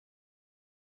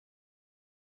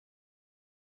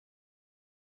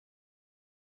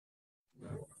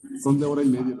Son de hora y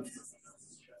media.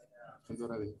 Son de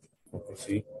hora de...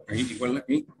 Sí, ahí, igual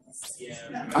aquí.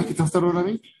 Ah, ¿que te va a estar hora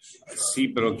ahí? Sí,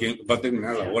 pero va a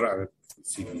terminar la hora. A ver,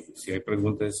 si hay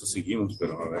preguntas de eso, seguimos,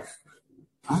 pero a ver.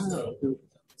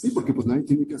 Sí, porque pues nadie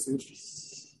tiene que hacer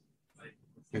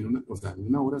en una, o sea, en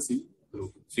una hora sí,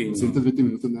 pero sí, 220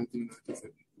 minutos nadie tiene nada que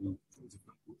hacer.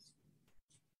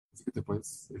 Así que te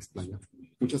puedes explayar.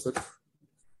 Mucha suerte.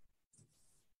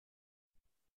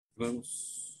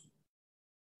 Vamos.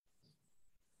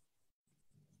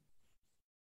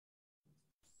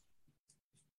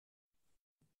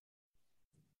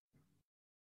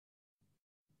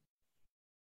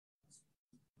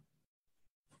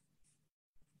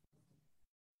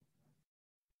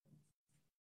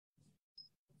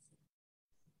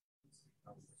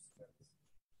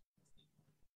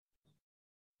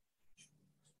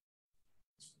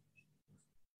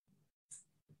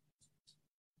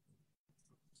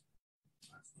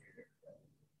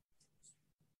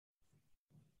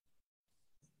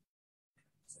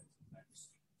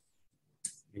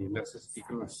 Y las aquí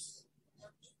con las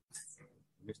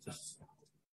estas.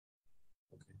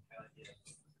 Okay.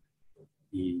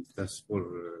 Y estás por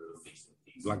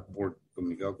Blackboard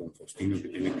comunicado con Faustino que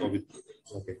tiene COVID.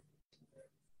 Ok.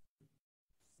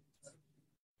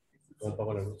 ¿Cómo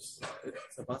apago la luz?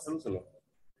 ¿Se apaga la luz o no?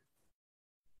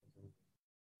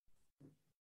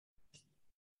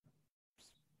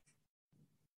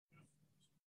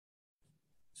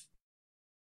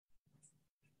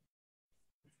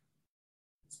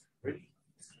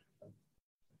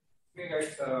 Hey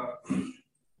guys,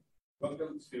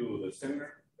 welcome to the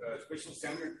seminar, special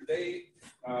seminar today.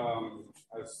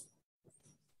 As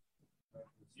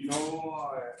you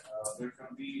know, there's going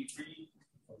to be 3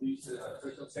 of these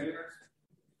special seminars,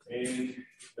 and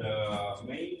the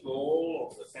main goal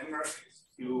of the seminar is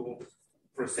to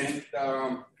present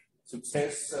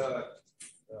success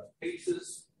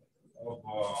cases of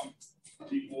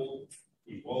people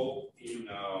involved in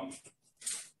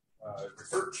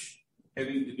research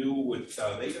having to do with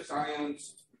data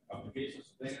science, applications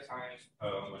of data science,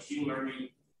 machine learning,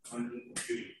 and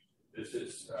computing. This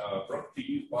is brought to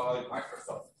you by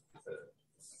Microsoft.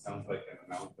 Sounds like an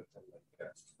announcement, like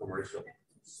a commercial.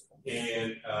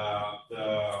 And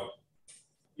the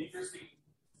interesting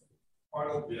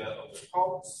part of the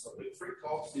talks, of the 3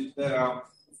 talks, is that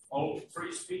all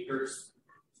 3 speakers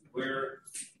were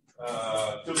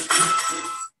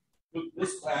took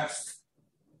this class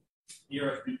here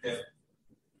at UTEP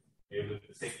with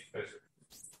the same professor.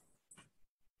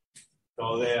 So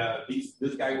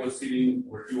this guy was sitting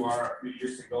where you are a few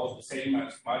years ago, the same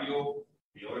as Mario.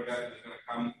 The other guy is going to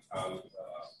come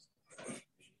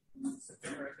in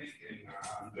September, I think, and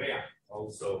Andrea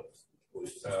also, who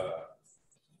is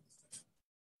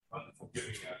wonderful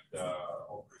giving at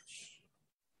Oak Ridge.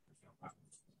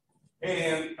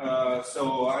 And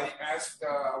so I asked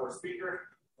our speaker,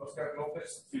 Oscar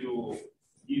Lopez, to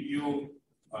give you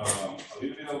a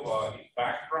little bit of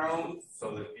background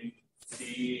so that you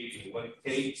see what it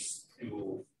takes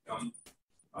to become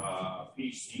a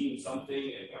PhD in something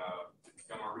and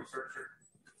become a researcher.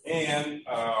 And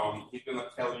he's going to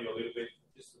tell you a little bit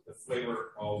just the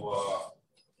flavor of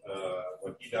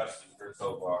what he does in terms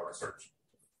of research.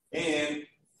 And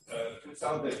it turns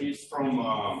out that he's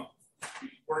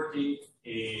working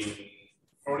in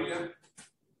Florida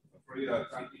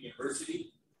Atlantic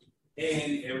University.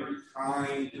 And every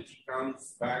time that he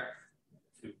comes back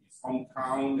to his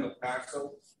hometown, El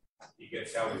Paso, he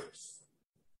gets allergies.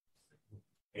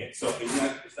 And so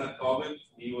it's not COVID.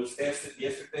 He was tested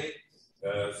yesterday,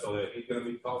 so that he's going to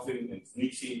be coughing and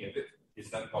sneezing, and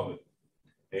it's not COVID.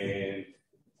 And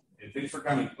thanks for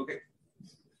coming. Okay,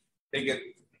 take it.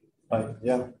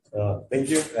 Yeah, thank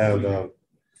you. And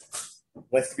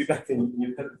nice to be back in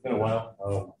UTEP. It's been a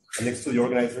while. Thanks to the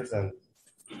organizers and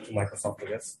to Microsoft, I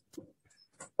guess.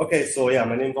 Okay, so yeah,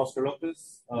 my name is Oscar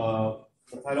Lopez.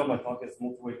 The title of my talk is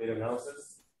Multi-Way Data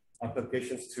Analysis,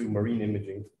 Applications to Marine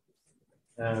Imaging.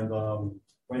 And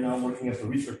right now I'm working as a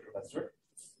research professor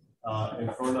in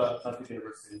Florida Atlantic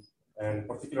University. And in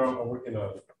particular, I work in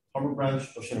a Harbor Branch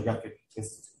Oceanographic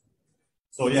Institute.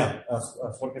 So yeah, as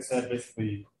Jorge said,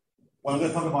 basically, what I'm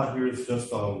going to talk about here is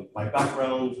just my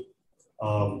background,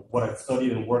 what I've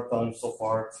studied and worked on so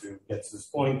far to get to this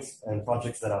point, and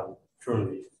projects that I'm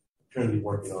currently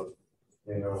working on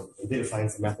in data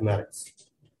science and mathematics.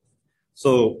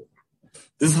 So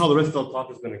this is how the rest of the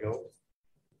talk is going to go.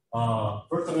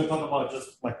 First, I'm going to talk about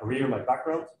just my career, my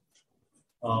background.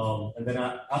 And then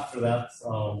after that,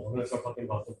 I'm going to start talking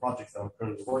about the projects that I'm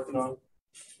currently working on.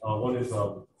 One is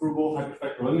frugal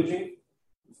hyperspectral imaging.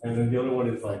 And then the other one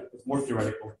is it's more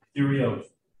theoretical, theory of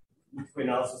UTEP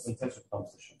analysis and tensor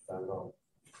compositions. And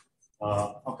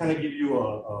I'll kind of give you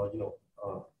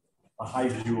a high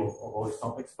view of all these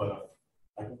topics, but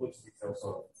I can go into details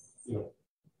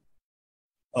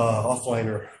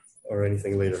offline or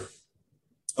anything later.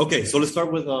 Okay, so let's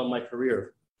start with my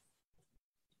career.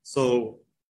 So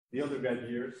the undergrad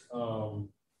years,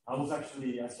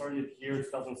 I started here in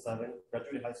 2007,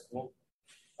 graduated high school,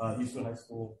 Eastern High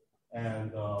School,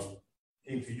 and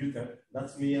came to UTEP.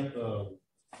 That's me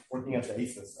working at the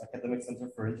ACES, Academic Center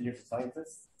for Engineers and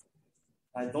Scientists.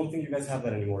 I don't think you guys have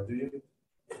that anymore, do you?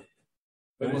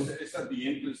 But it's at the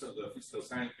entrance of the physical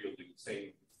science building,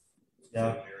 same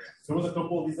area. So there was a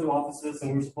couple of these little offices,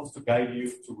 and we were supposed to guide you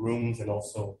to rooms, and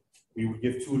also we would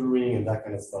give tutoring and that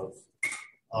kind of stuff.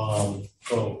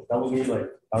 So that was me,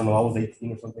 I was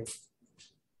 18 or something.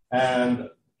 And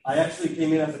I actually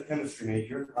came in as a chemistry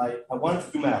major. I wanted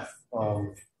to do math.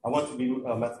 I wanted to be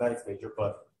a mathematics major,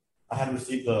 but I had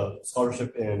received a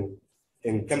scholarship in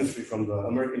chemistry from the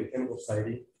American Chemical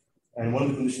Society. And one of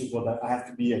the conditions was that I have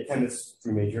to be a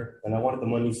chemistry major, and I wanted the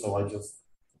money, so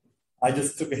I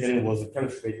just took a hit and was a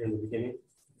chemistry major in the beginning.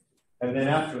 And then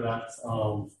after that,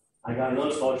 I got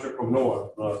another scholarship from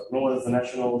NOAA. NOAA is the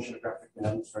National Oceanographic and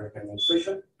Atmospheric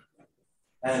Administration.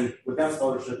 And with that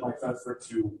scholarship, I transferred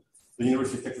to the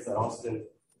University of Texas at Austin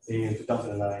in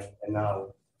 2009, and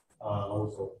now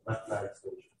also mathematics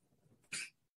major.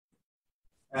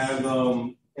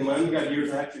 And in my undergrad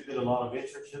years, I actually did a lot of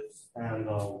internships, and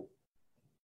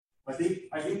I think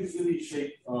this really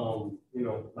shaped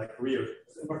my career,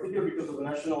 in particular because of the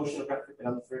National Oceanographic and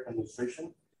Atmospheric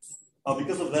Administration.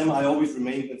 Because of them, I always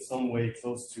remained in some way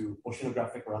close to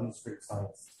oceanographic or atmospheric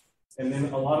science. And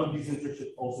then a lot of these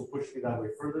internships also pushed me that way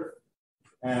further.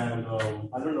 And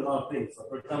I learned a lot of things. So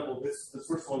for example, this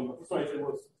first one I did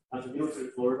was at the University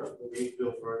of Florida, in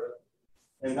Gainesville, Florida.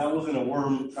 And that was in a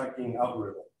worm tracking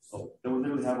algorithm. So they would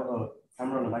literally have a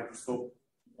camera and a microscope,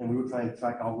 and we would try and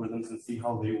track algorithms and see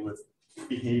how they would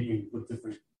behave with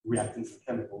different reactants and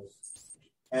chemicals.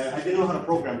 And I didn't know how to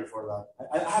program before that.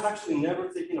 I have actually never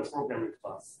taken a programming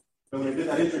class. But when I did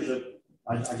that internship,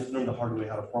 I just learned the hard way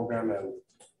how to program, and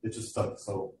it just stuck.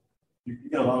 So you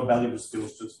get a lot of valuable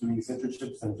skills just doing these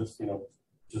internships and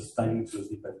just diving into the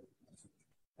deep end.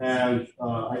 And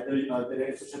I did an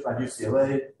internship at UCLA.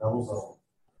 That was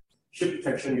ship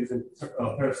detection using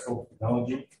periscope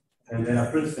technology. And then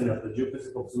at Princeton at the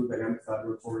Geophysical Fluid Dynamics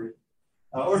Laboratory,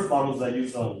 Earth models that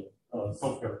use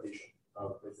self-gravitation,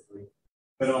 basically.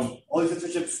 But all these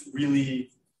internships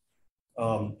really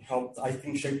helped, I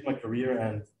think, shape my career,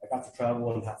 and I got to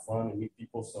travel and have fun and meet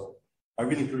people. So I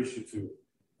really encourage you to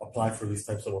apply for these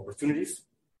types of opportunities.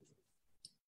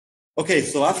 Okay,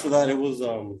 so after that, it was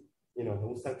it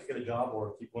was time to get a job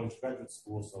or keep going to graduate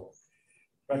school. So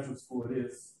graduate school it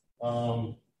is.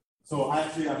 So I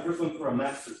first went for a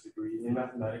master's degree in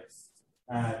mathematics.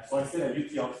 So I stayed at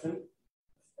UT Austin,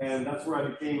 and that's where I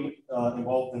became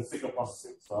involved in signal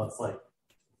processing. So that's like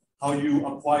how you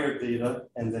acquire data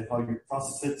and then how you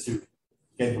process it to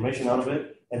get information out of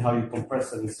it, and how you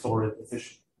compress it and store it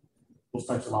efficiently. Those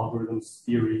types of algorithms,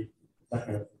 theory, that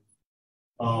kind of thing.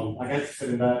 I got interested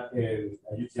in that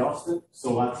at UT Austin.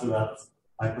 So after that,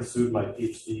 I pursued my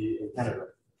PhD in Canada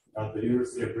at the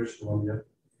University of British Columbia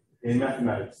in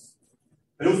mathematics.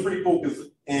 And it was pretty cool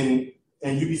because in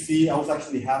UBC, I was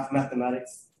actually half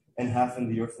mathematics and half in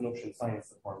the Earth and Ocean Science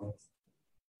department.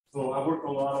 So I worked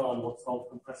a lot on what's called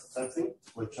compressive sensing,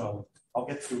 which I'll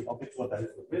get to what that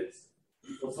is in a bit.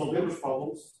 We'll solve image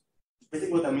problems.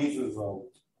 Basically, what that means is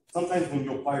sometimes when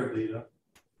you acquire data,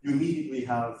 you immediately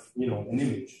have an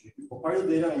image. You acquire the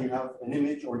data and you have an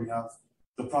image, or you have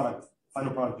the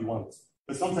final product you want.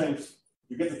 But sometimes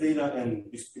you get the data and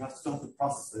you still have to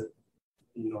process it,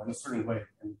 in a certain way,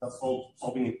 and that's called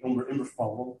solving an image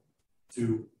problem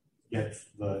to get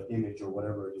the image or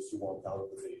whatever it is you want out of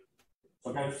the data. So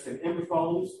I'm kind of interested in image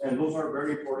problems, and those are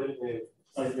very important in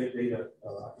seismic data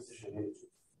acquisition and imaging.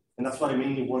 And that's what I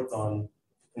mainly worked on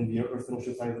in the Earth and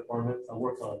Ocean Science department. I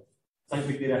worked on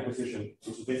seismic data acquisition,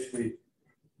 which is basically,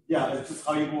 it's just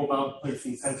how you go about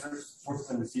placing sensors, sources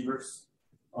and receivers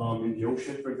in the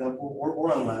ocean, for example,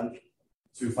 or on land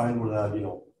to find where that,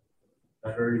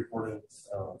 that very important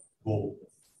gold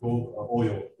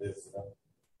oil is.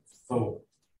 So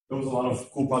there was a lot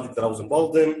of cool projects that I was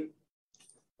involved in.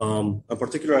 In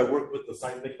particular, I worked with the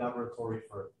Seismic Laboratory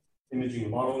for Imaging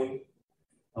and Modeling.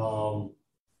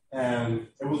 And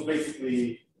it was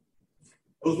basically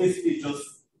just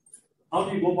how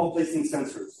do you go about placing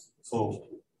sensors? So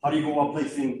how do you go about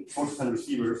placing sources and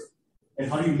receivers? And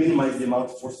how do you minimize the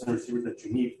amount of sources and receivers that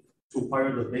you need to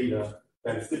acquire the data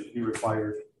that is typically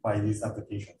required by these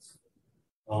applications?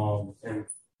 And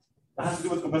that has to do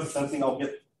with compressive sensing. I'll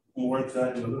get more into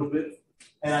that in a little bit.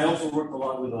 And I also worked a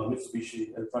lot with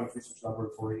Mitsubishi Electronics Research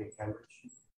Laboratory in Cambridge.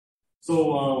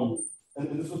 So,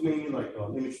 and this was mainly like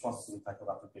image processing type of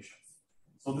applications.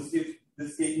 So this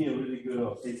gave me a really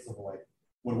good taste of like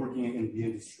what working in the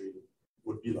industry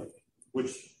would be like,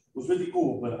 which was really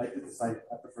cool. But I did decide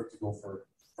I prefer to go for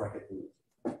academia,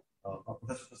 a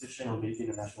professor position or maybe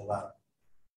in a national lab.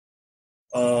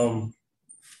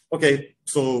 Okay,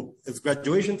 so it's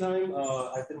graduation time.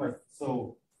 I had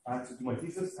to do my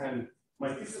thesis, and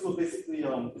my thesis was basically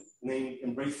named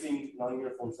Embracing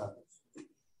Non-Uniform Samples.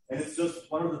 And it's just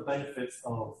one of the benefits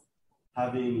of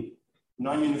having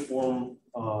non-uniform,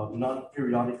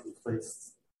 non-periodically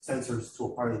placed sensors to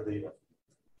acquire the data.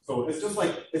 So it's just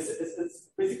like, it's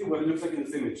basically what it looks like in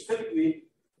this image. Typically,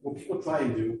 what people try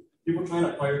and do, people try and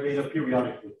acquire data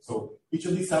periodically. So each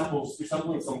of these samples, you're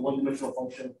sampling some one-dimensional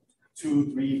function,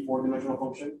 2, 3, 4-dimensional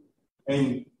function.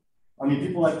 And I mean,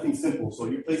 people like things simple. So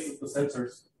you place the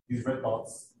sensors, these red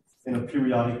dots, in a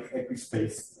periodic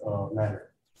equispaced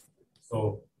manner.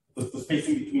 So the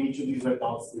spacing between each of these red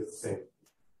dots is the same.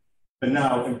 But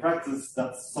now, in practice,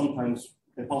 that's sometimes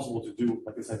impossible to do.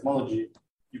 Like in seismology,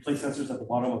 you place sensors at the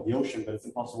bottom of the ocean, but it's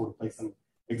impossible to place them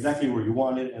exactly where you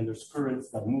want it, and there's currents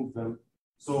that move them.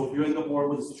 So you end up more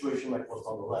with a situation like what's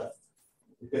on the left.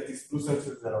 You get these blue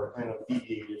sensors that are kind of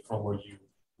deviated from where you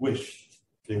wish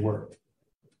they were.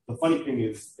 The funny thing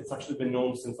is, it's actually been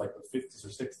known since like the 50s or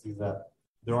 60s that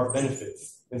there are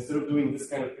benefits. Instead of doing this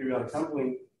kind of periodic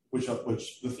sampling, which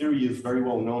the theory is very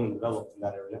well known and developed in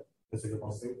that area, in signal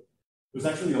processing, there's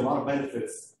actually a lot of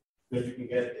benefits that you can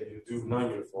get if you do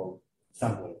non-uniform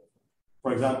sampling.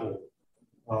 For example,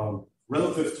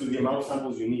 relative to the amount of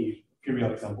samples you need,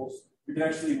 periodic samples, you can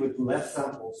actually, with less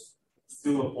samples,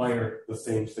 still acquire the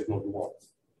same signal you want.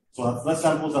 So that's less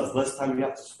samples, that's less time you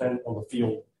have to spend on the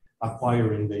field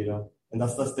acquiring data, and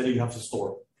that's less data you have to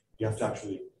store. You have to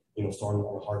actually, store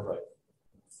on a hard drive.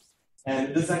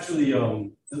 And this actually,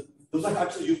 those are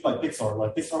actually used by Pixar.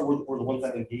 Like Pixar were the ones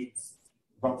that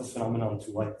brought this phenomenon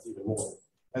to light even more.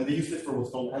 And they used it for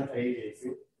what's called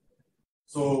anti-aliasing.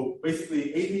 So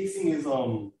basically, aliasing is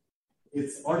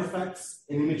it's artifacts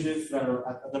and images that are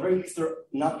at the very least they're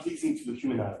not pleasing to the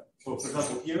human eye. So for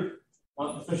example, here,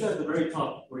 especially at the very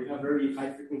top, where you have very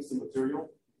high frequency material,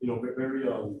 very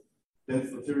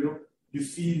dense material, you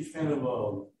see this kind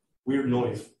of weird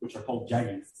noise, which are called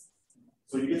jaggies.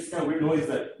 So you get this kind of weird noise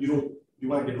that you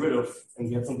want to get rid of,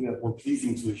 and you get something that's more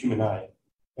pleasing to the human eye.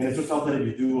 And it turns out that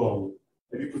if you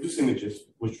produce images,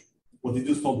 which what they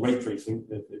do is called ray tracing,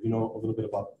 if you know a little bit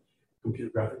about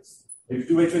computer graphics. If you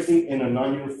do ray tracing in a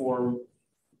non-uniform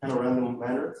kind of random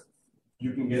manner,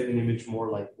 you can get an image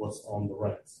more like what's on the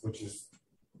right, which is,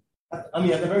 I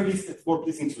mean, at the very least, it's more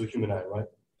pleasing to the human eye, right?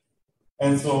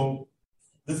 And so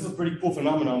this is a pretty cool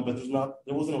phenomenon, but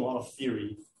there wasn't a lot of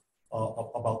theory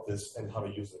about this and how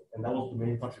to use it. And that was the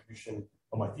main contribution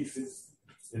of my thesis,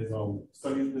 is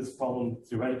studying this problem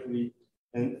theoretically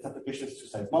and its applications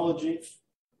to seismology.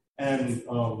 And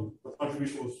the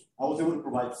contribution was, I was able to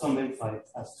provide some insight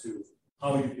as to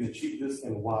how you can achieve this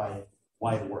and why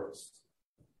it works.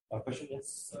 Question?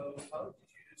 Yes? So how did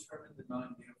you determine the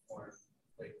non-uniform?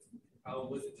 Like, how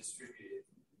was it distributed?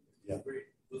 Yeah.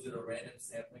 Was it a random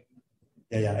sampling?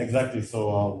 Yeah, exactly.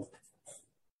 So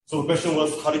the question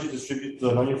was, how did you distribute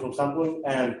the non-uniform sampling?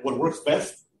 And what works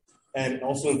best, and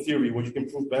also in theory, what you can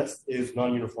prove best is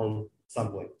non-uniform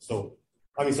sampling.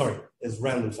 Is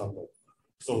random sampling.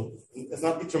 So it's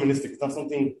not deterministic. It's not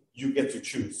something you get to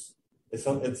choose.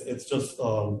 It's just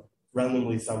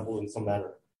randomly sampled in some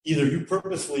manner. Either you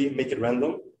purposely make it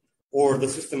random, or the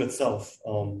system itself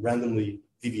randomly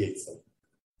deviates them.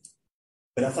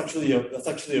 But that's actually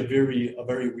a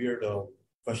very weird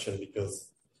question,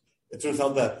 because it turns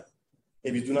out that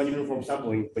if you do non-uniform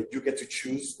sampling, but you get to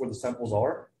choose where the samples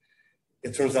are,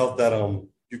 it turns out that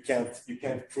you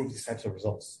can't prove these types of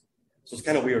results. So it's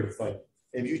kind of weird. It's like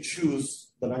if you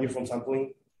choose the non-uniform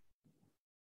sampling,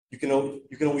 you can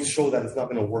always show that it's not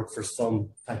going to work for some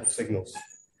type of signals.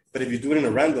 But if you do it in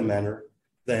a random manner,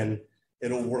 then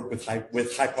it'll work with high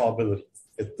probability.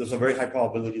 There's a very high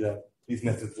probability that these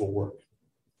methods will work.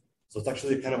 So it's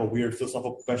actually kind of a weird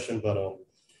philosophical question, but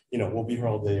we'll be here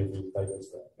all day and we'll dive into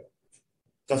that. Okay.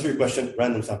 To answer your question,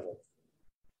 random sampling.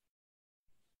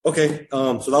 Okay,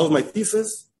 so that was my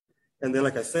thesis. And then,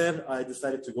 like I said, I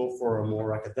decided to go for a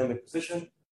more academic position.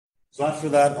 So after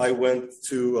that, I went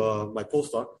to my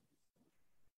postdoc,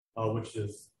 which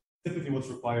is typically what's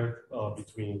required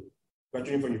between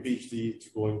graduating from your PhD to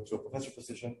going to a professor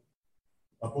position,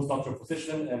 a postdoctoral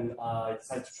position, and I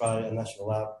decided to try a national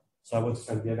lab. So I went to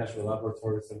San Diego National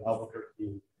Laboratories in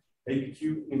Albuquerque,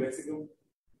 ABQ, New Mexico.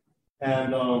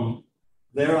 And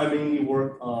there I mainly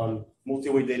work on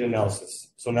multi-way data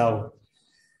analysis.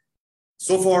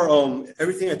 So far,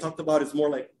 everything I talked about is more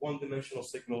like one-dimensional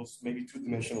signals, maybe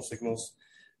two-dimensional signals.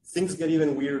 Things get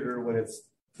even weirder when it's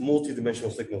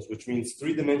multi-dimensional signals, which means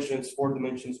 3 dimensions, 4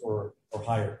 dimensions, or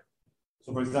higher.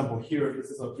 So for example, here,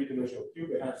 this is a 3-dimensional cube.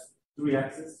 It has 3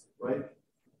 axes, right?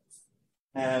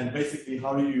 And basically,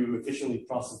 how do you efficiently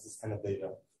process this kind of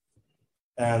data?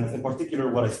 And in particular,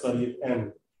 what I studied,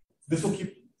 and this will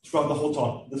keep, throughout the whole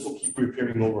talk, this will keep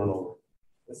reappearing over and over.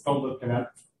 It's called the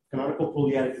canonical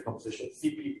polyadic decomposition,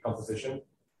 CP decomposition.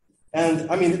 And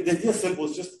I mean, the idea is simple.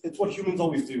 It's what humans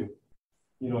always do.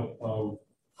 You know,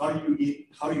 how do you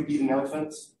eat an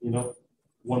elephant? You know,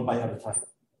 one bite at a time.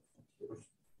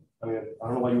 I mean, I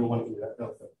don't know why you would want to eat that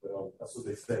elephant, but that's what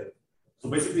they say. So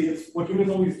basically, it's what humans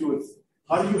always do. It's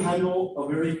how do you handle a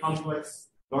very complex,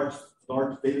 large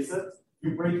data set?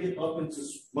 You break it up into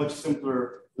much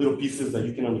simpler little pieces that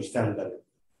you can understand better.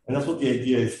 And that's what the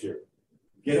idea is here.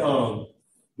 Get a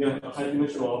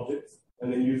high-dimensional object,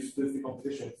 and then use this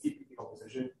decomposition, CP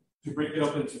decomposition, to break it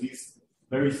up into these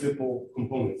very simple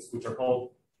components, which are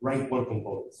called rank 1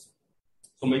 components.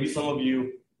 So maybe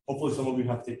hopefully some of you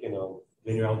have taken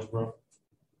linear algebra,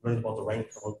 learned about the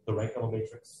rank of a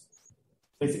matrix.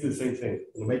 Basically the same thing.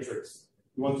 In a matrix,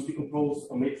 you want to decompose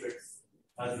a matrix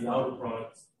as the outer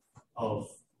product of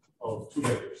 2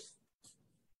 vectors.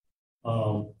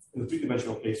 In the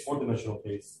 3-dimensional case, 4-dimensional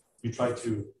case, you try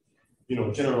to,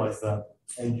 generalize that,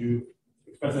 and you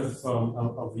express as a sum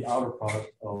of the outer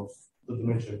product of the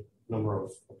dimension number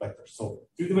of vectors. So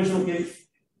 3-dimensional case,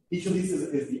 each of these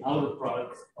is the outer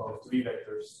product of 3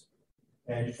 vectors,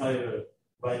 and you try to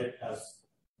write it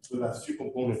with as few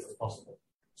components as possible.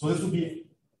 So this would be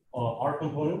R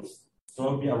components. So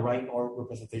that would be a rank R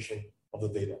representation of the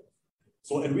data.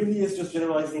 So it really is just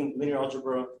generalizing linear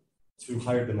algebra to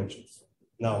higher dimensions.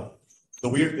 Now, the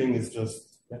weird thing is just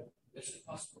Is it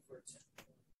possible for it to?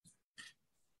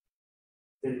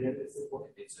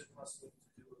 It's impossible to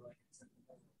do like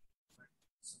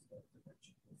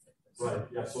right.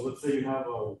 Yeah. So let's say you have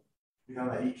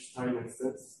at each time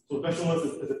instance. So the question was: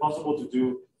 is it possible to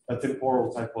do a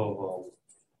temporal type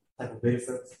of data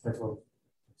set?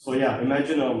 So yeah,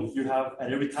 imagine you have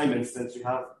at every time instance you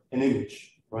have an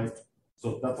image, right?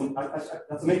 So that's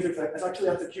a matrix. That's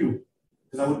a cube,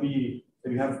 because that would be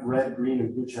if you have red, green,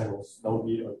 and blue channels. That would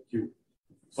be a cube.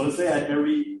 So let's say at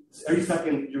every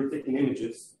second you're taking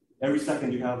images. Every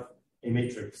second you have a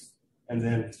matrix, and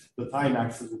then the time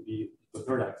axis would be the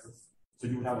third axis. So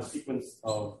you would have a sequence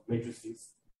of matrices.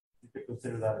 You could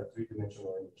consider that a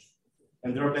 3-dimensional image.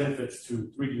 And there are benefits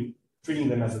to treating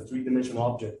them as a 3-dimensional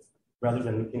object rather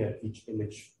than looking at each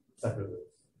image separately.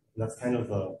 And that's kind of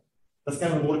the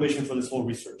motivation for this whole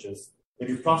research is if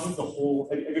you process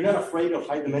if you're not afraid of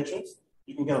high dimensions,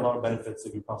 you can get a lot of benefits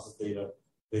if you process data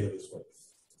this way.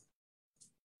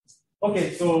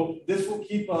 Okay, so this will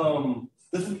keep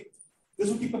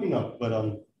coming up, but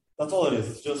that's all it is.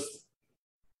 It's just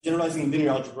generalizing linear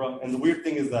algebra. And the weird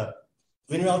thing is that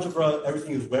linear algebra,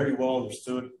 everything is very well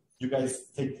understood. You guys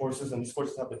take courses, and these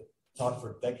courses have been taught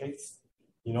for decades,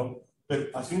 But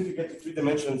as soon as you get to 3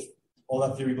 dimensions, all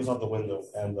that theory goes out the window,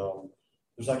 and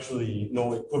there's actually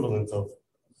no equivalent of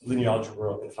linear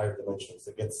algebra in higher dimensions.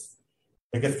 It gets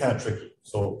kind of tricky.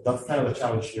 So that's kind of the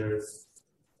challenge here is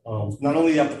not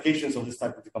only the applications of this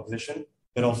type of decomposition,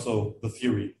 but also the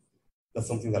theory. That's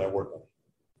something that I work on.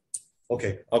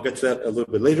 Okay, I'll get to that a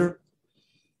little bit later.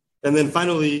 And then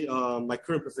finally, my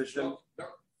current position.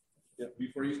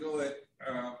 Before you go that,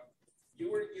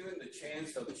 you were given the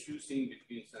chance of choosing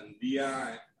between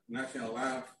Sandia National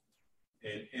Lab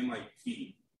and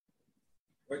MIT.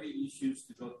 Why did you choose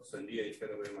to go to Sandia instead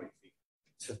of MIT?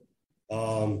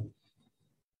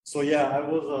 So yeah, I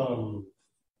was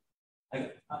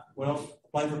when I was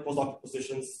applying for postdoc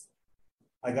positions,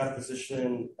 I got a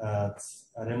position at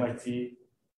MIT.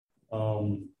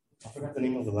 I forgot the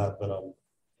name of the lab, but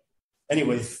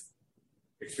anyways,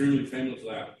 extremely famous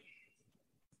lab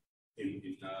in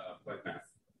applied math.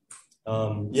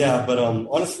 Yeah, but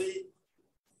honestly,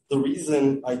 the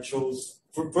reason I chose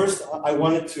first, I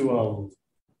wanted to.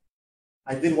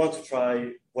 I did want to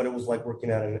try what it was like working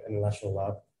at in a national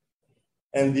lab,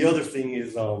 and the other thing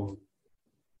is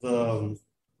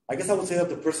I guess I would say that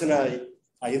the person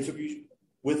I interviewed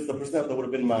with, the person that would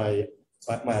have been my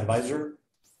advisor,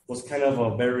 was kind of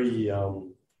a very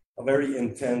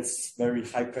intense, very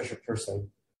high pressure person.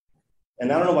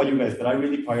 And I don't know about you guys, but I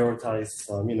really prioritize,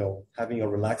 having a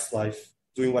relaxed life,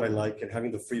 doing what I like, and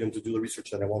having the freedom to do the research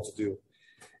that I want to do.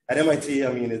 At MIT,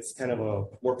 I mean, it's kind of a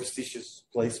more prestigious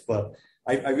place, but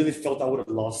I really felt I would have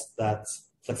lost that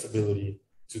flexibility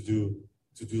to do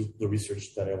the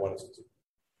research that I wanted to do.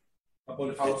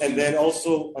 And then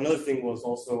also another thing was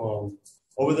also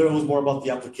over there it was more about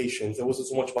the applications. It wasn't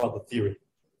so much about the theory,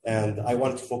 and I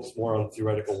wanted to focus more on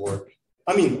theoretical work.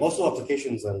 I mean, also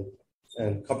applications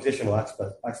and computational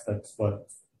aspects, but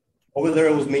over there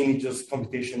it was mainly just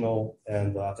computational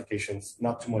and applications,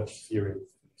 not too much theory.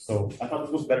 So I thought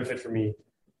this was a better fit for me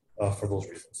for those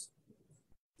reasons.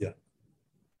 Yeah.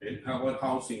 And how about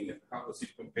housing? How does it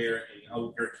compare in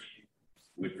Albuquerque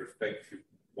with respect to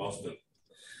Boston?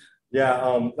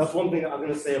 Yeah, that's one thing I'm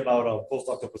going to say about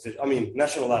postdoctoral position. I mean,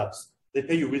 national labs, they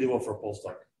pay you really well for a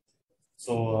postdoc.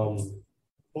 So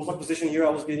postdoc position here, I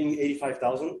was getting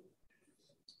 85,000.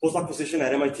 Postdoc position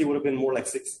at MIT would have been more like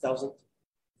 60,000,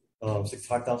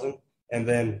 65,000. And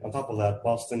then on top of that,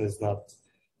 Boston is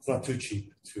it's not too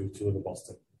cheap to live in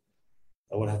Boston.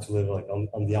 I would have to live like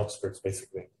on the outskirts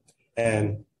basically.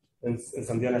 And in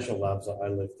Sandia National Labs, I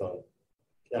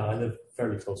live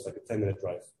fairly close, like a 10-minute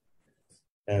drive.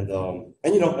 And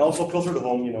you know, also closer to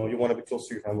home, you know, you want to be close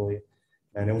to your family.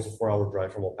 And it was a 4-hour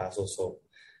drive from El Paso, so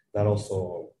that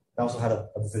also had a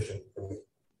decision for me.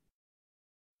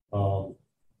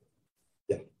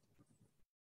 Yeah.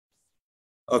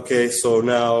 Okay, so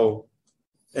now,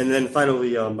 and then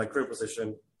finally, my current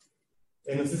position,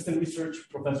 an assistant research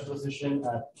professor position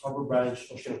at Harbor Branch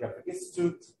Oceanographic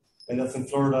Institute, and that's in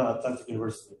Florida Atlantic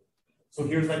University. So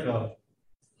here's like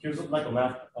a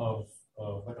map of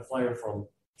like a flyer from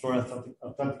Florida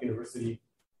Atlantic University.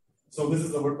 So this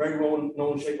is a very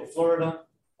well-known shape of Florida.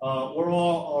 We're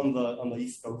all on the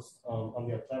East Coast, on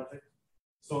the Atlantic.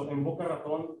 So in Boca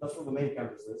Raton, that's where the main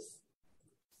campus is.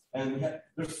 And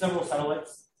there's several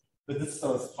satellites, but this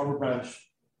is Harbor Branch.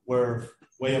 We're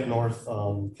way up north,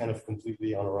 kind of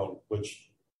completely on our own,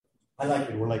 which I like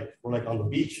it. We're like on the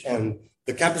beach, and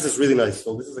the campus is really nice.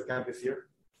 So this is the campus here.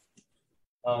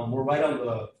 We're right on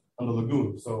the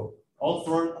lagoon. So all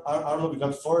Florida, I don't know if you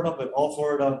got Florida, but all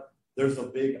Florida, there's a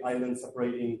big island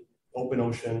separating open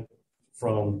ocean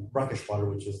from brackish water,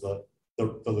 which is the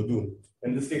lagoon.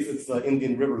 In this case, it's the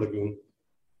Indian River Lagoon,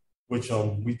 which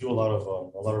we do a lot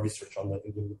of research on the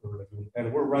Indian River Lagoon.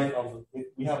 And we're right on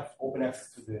we have open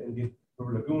access to the Indian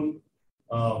River Lagoon.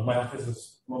 My office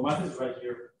is right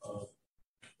here,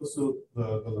 close to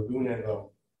the lagoon, and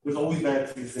there's always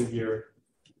manatees in here.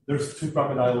 There's 2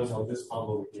 crocodiles on this pond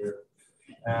over here.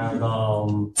 And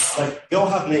like they all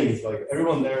have names, like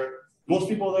everyone there, most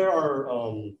people there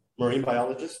are marine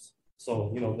biologists.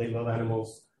 So, you know, they love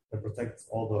animals and protect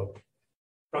all the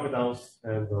crocodiles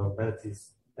and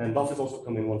manatees. And dolphins also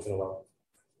come in once in a while.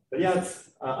 But yeah,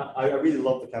 I really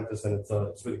love the campus, and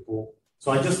it's really cool.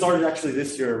 So I just started actually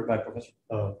this year my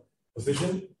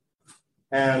position.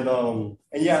 And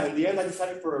yeah, in the end, I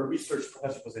decided for a research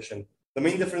professor position. The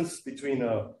main difference between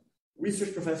a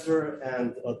research professor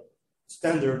and a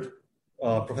standard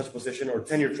professor position or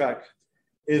tenure track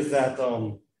is that,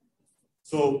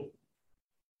 so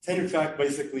tenure track,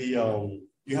 basically,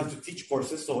 you have to teach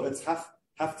courses. So it's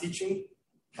half teaching,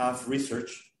 half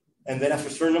research. And then after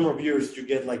a certain number of years, you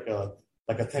get like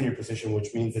a tenure position,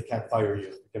 which means they can't fire you.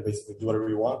 You can basically do whatever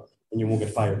you want and you won't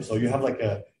get fired. So you have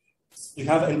that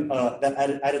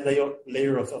added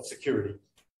layer of security.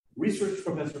 Research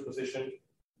professor position,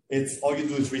 it's all you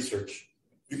do is research.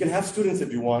 You can have students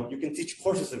if you want, you can teach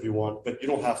courses if you want, but you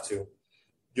don't have to.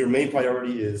 Your main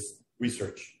priority is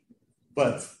research.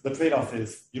 But the trade-off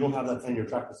is you don't have that tenure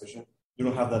track position, you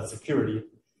don't have that security,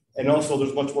 and also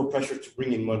there's much more pressure to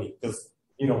bring in money because,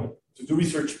 you know, to do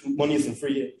research, money isn't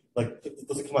free. Like, it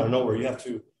doesn't come out of nowhere. You have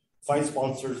to find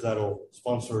sponsors that'll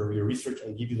sponsor your research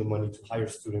and give you the money to hire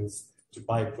students, to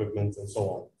buy equipment, and so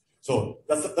on. So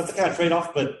that's the kind of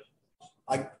trade-off, but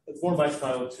it's more my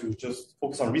style to just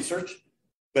focus on research.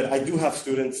 But I do have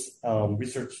students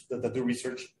research that do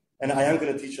research, and I am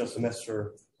going to teach I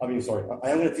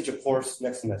am going to teach a course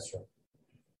next semester.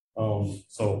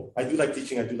 So I do like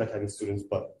teaching, I do like having students,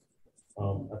 but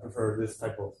I prefer this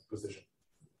type of position.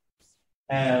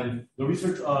 And the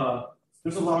research,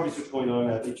 there's a lot of research going on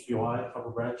at HBOI, Harbor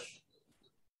Branch.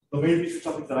 The main research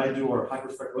topics that I do are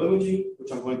hyperspectral imaging,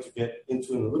 which I'm going to get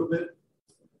into in a little bit,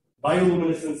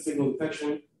 bioluminescence signal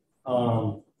detection,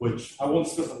 which I won't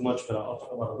discuss as much, but I'll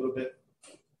talk about a little bit.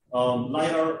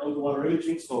 LiDAR underwater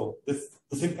imaging, so the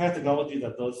same kind of technology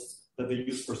that they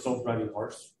use for self-driving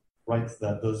cars, right?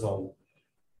 That does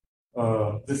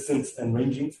distance and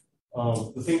ranging.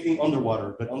 The same thing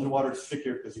underwater, but underwater is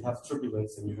trickier because you have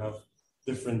turbulence and you have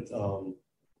different,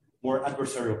 more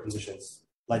adversarial conditions,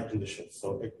 light conditions.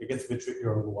 So it gets a bit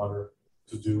trickier underwater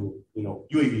to do, you know,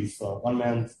 UAVs,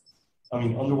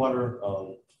 underwater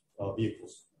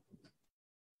vehicles.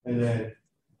 And then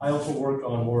I also work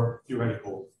on more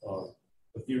theoretical,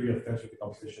 the theory of tensor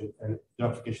decomposition and the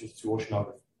applications to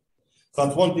oceanography. So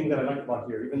that's one thing that I like about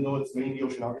here. Even though it's mainly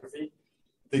oceanography,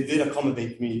 they did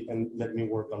accommodate me and let me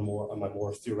work on my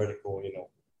more theoretical,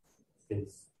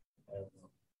 things. And,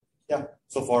 yeah,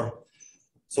 so far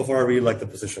I really like the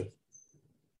position.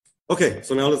 Okay,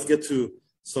 so now let's get to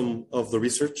some of the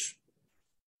research.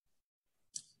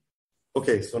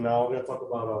 Okay, so now I'm going to talk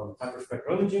about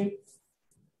hyperspectral imaging,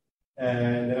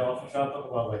 and then I'll also talk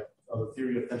about the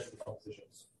theory of tensor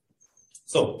decompositions.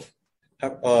 So,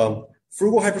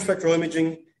 frugal hyperspectral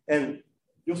imaging, and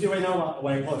you'll see right now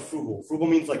when I call it frugal. Frugal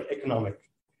means like economic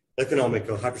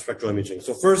hyperspectral imaging.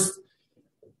 So first,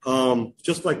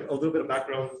 just like a little bit of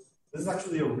background, this is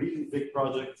actually a really big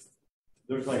project.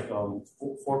 There's like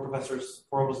four of us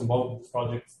involved in this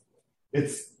project.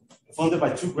 It's funded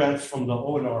by 2 grants from the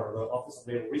ONR, the Office of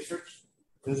Naval Research.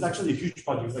 And it's actually a huge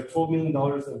project. It's like $12 million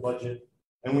in budget.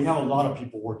 And we have a lot of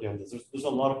people working on this. There's a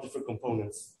lot of different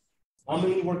components. I'm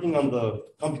mainly working on the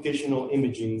computational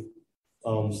imaging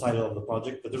side of the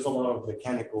project, but there's a lot of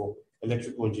mechanical,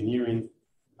 electrical engineering,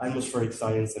 atmospheric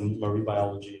science, and marine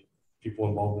biology people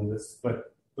involved in this.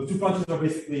 But the 2 projects are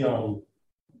basically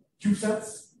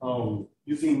CubeSats,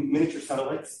 using miniature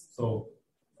satellites. So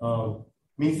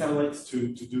mini satellites to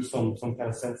do some kind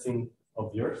of sensing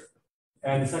of the Earth.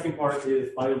 And the second part is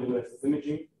bioluminescence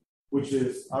imaging, which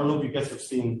is, I don't know if you guys have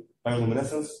seen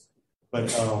bioluminescence,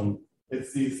 but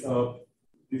it's these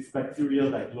bacteria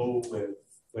that glow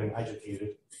when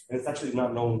agitated. And it's actually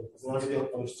not known, it's not really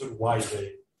understood why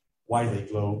they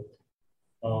glow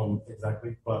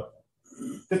exactly. But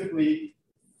typically,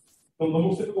 the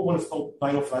most typical one is called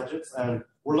dinoflagellates, and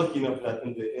we're lucky enough that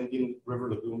in the Indian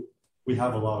River Lagoon, we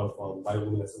have a lot of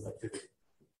bioluminescence activity.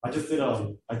 I just did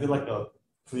a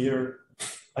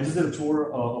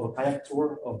tour of a kayak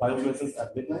tour of bioluminescence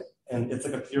at midnight, and it's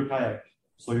like a clear kayak.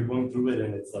 So you're going through it,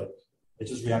 and it's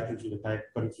just reacting to the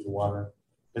kayak, cutting through the water.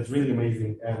 It's really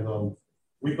amazing. And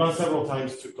we've gone several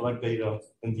times to collect data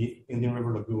in the Indian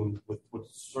River Lagoon with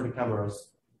certain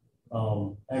cameras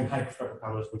and hyperspectral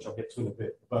cameras, which I'll get to in a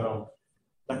bit. But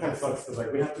that kind of sucks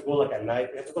because we have to go at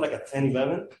night. We have to go at 10,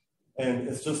 11, and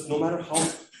it's just no matter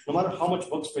how much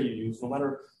bug spray you use, no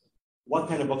matter what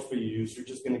kind of bug spray you use, you're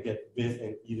just gonna get bit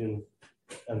and eaten.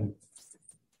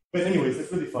 But anyways,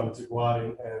 it's really fun to go out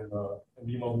and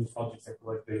be involved in these projects and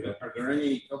collect data. Are there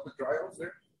any public trials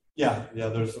there? Yeah.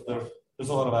 There's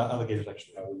a lot of alligators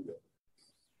actually.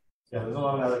 Yeah, there's a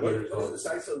lot of alligators. What is the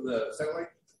size of the satellite?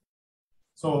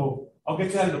 So I'll get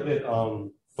to that in a bit.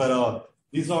 But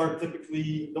these are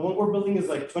typically, the one we're building is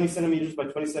like 20 centimeters by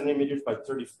 20 centimeters by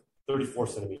 34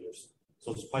 centimeters.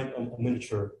 So it's quite a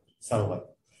miniature satellite.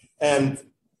 And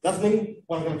that's mainly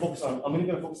what I'm going to focus on. I'm mainly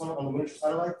going to focus on the miniature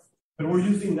satellite, but we're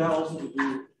using that also to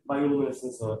do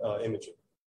bioluminescence imaging.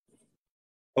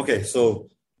 Okay, so,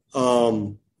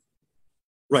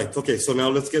 right, okay, so now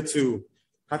let's get to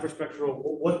hyperspectral.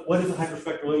 What is a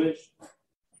hyperspectral image?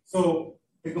 So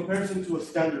in comparison to a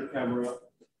standard camera,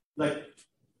 like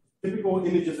typical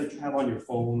images that you have on your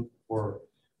phone or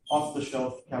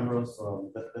off-the-shelf cameras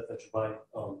that you buy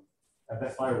at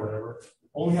Best Buy or whatever,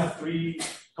 only have 3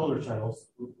 color channels: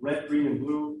 red, green, and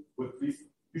blue. With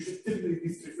typically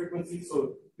these 3 frequencies.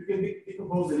 So you can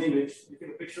decompose an image, you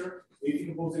take a picture, and you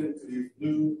decompose it into these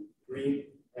blue, green,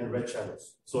 and red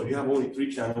channels. So you have only 3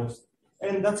 channels,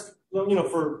 and that's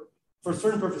for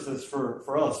certain purposes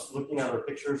for us looking at our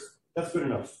pictures, that's good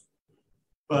enough.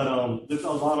 But there's a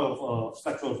lot of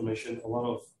spectral information, a lot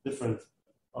of different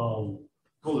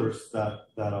colors that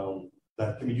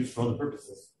can be used for other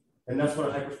purposes. And that's what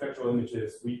a hyperspectral image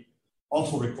is. We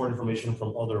also record information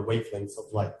from other wavelengths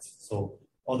of light, so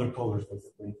other colors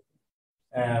basically.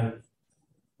 And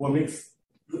what makes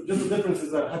just the difference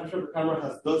is that a hyperspectral camera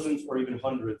has dozens or even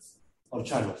hundreds of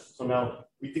channels. So now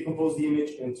we decompose the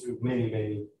image into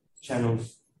many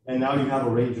channels, and now you have a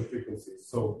range of frequencies.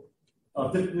 So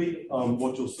typically,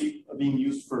 what you'll see being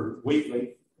used for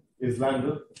wavelength is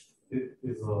lambda.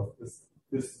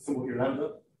 This symbol here,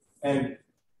 lambda, and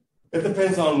it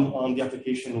depends on the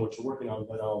application and what you're working on.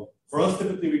 But for us,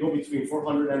 typically we go between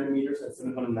 400 nanometers and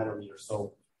 700 nanometers.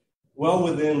 So well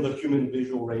within the human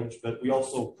visual range, but we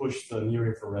also push the near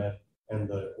infrared and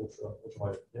the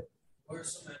ultraviolet. Yeah. What are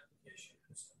some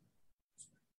applications?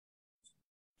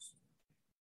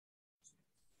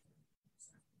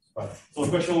 Right. So the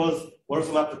question was, what are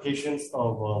some applications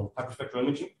of hyperspectral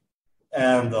imaging?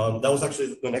 And that was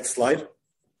actually the next slide.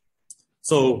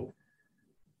 So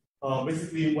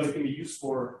basically what it can be used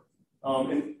for,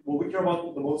 and what we care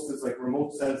about the most is like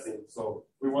remote sensing. So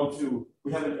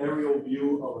we have an aerial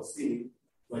view of a scene.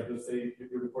 like let's say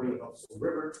if you're recording a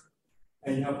river,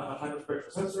 and you have a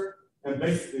hyperspectral sensor, and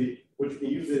basically what you can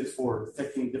use it is for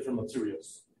detecting different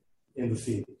materials in the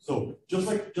scene. So just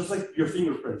like your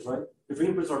fingerprints, right? Your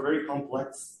fingerprints are very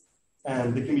complex,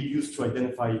 and they can be used to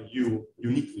identify you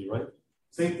uniquely, right?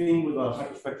 Same thing with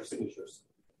hyperspectral signatures.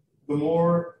 The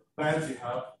more bands you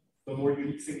have, the more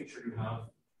unique signature you have,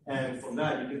 and from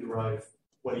that you can derive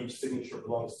what each signature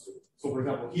belongs to. So for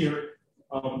example, here,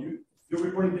 you're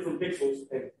recording different pixels,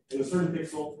 and in a certain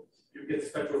pixel, you get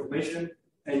spectral information,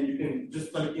 and you can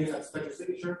just plug in that spectral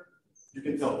signature. You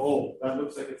can tell, oh, that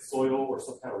looks like it's soil or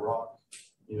some kind of rock.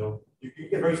 You know, you can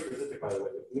get very specific, by the way.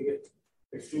 You can get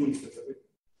extremely specific.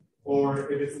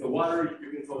 Or if it's in the water,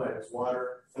 you can tell that it's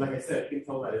water. And like I said, you can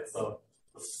tell that it's the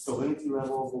salinity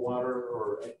level of the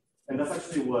water, and that's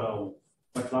actually what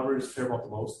my collaborators care about the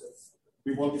most. Is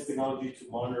we want this technology to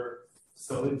monitor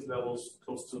salinity levels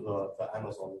close to the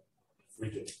Amazon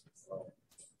region. So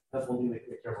that's one thing they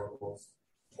care about the most.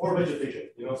 Or vegetation,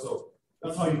 you know, so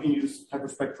that's how you can use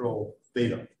hyperspectral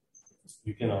data.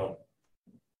 You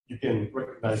can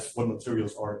recognize what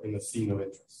materials are in the scene of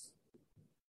interest.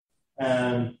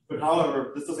 But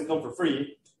however, this doesn't come for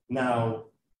free. Now,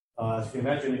 as you can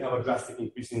imagine, you have a drastic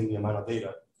increase in the amount of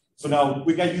data. So now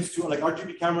we got used to, like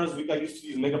RGB cameras, we got used to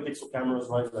use megapixel cameras,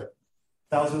 right? Like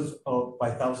thousands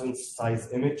by thousands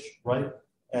size image, right?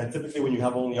 And typically when you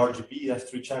have only RGB, that's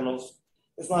 3 channels.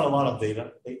 It's not a lot of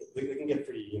data. They can get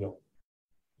pretty, you know,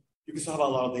 you can still have a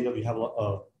lot of data if you have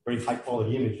very high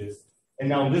quality images. And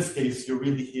now in this case, you're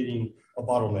really hitting a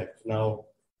bottleneck. Now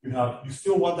you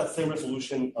still want that same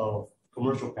resolution of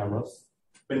commercial cameras,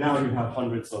 but now you have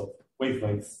hundreds of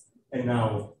wavelengths, and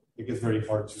now it gets very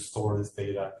hard to store this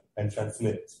data and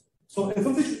transmit it. So in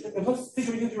some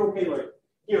situations you're okay. Like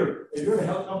here, if you're in a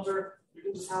helicopter, you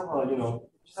can just have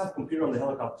a computer on the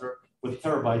helicopter with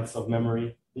terabytes of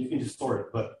memory. You can just store it.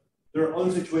 But there are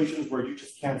other situations where you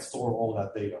just can't store all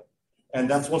that data, and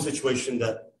that's a situation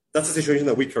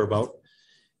that we care about.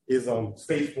 Is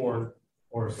spaceborne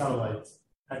or satellite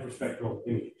hyperspectral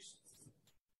images.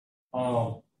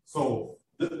 So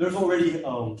there's already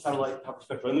satellite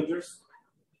hyperspectral imagers.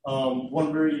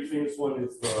 One very famous one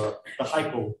is the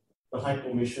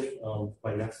HICO mission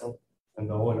by NASA and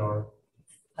the ONR.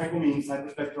 HICO means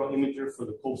hyperspectral imager for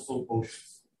the coastal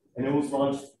oceans, and it was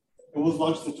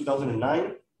launched in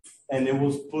 2009, and it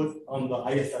was put on the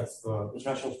ISS, the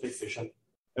International Space Station.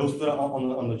 It was put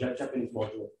on the Japanese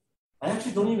module. I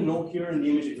actually don't even know here in the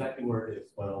image exactly where it is,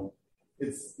 but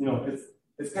it's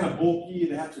kind of bulky.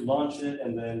 They have to launch it,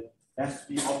 and then it has to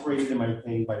be operated and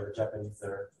maintained by the Japanese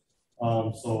there.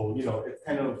 So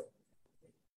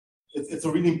it's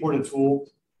a really important tool,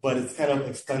 but it's kind of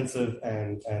expensive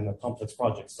and a complex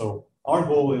project. So our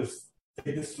goal is to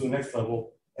take this to the next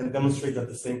level and demonstrate that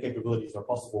the same capabilities are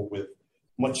possible with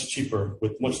much cheaper,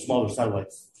 with much smaller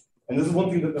satellites. And this is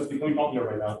one thing that's becoming popular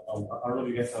right now. I don't know if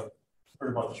you guys have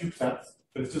heard about CubeSats,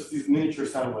 but it's just these miniature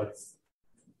satellites.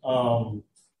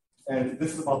 And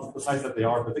this is about the size that they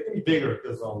are, but they can be bigger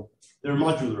because they're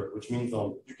modular, which means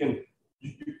you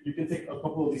can take a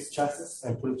couple of these chassis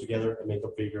and put it together and make a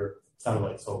bigger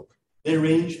satellite. So they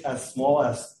range as small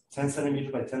as 10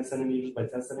 centimeters by 10 centimeters by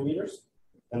 10 centimeters,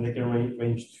 and they can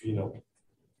range to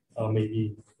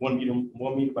maybe 1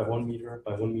 meter by 1 meter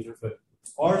by 1 meter. But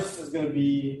ours is going to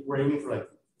be, we're aiming for like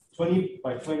 20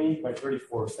 by 20 by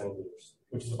 34 centimeters,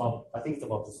 which is I think it's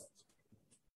about this size.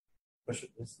 Question,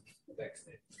 please. Back to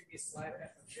the previous slide, I'm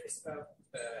curious about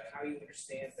how you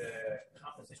understand the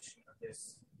composition of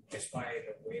this just by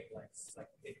the wavelengths. Like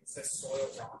it says soil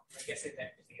rock. I guess it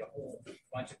meant to be a whole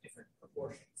bunch of different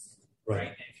proportions,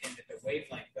 right? And that the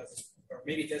wavelength doesn't, or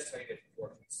maybe it does tell you the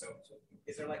proportions. So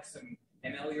is there like some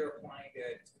ML you're applying to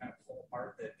kind of pull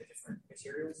apart the different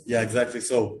materials? Yeah, exactly.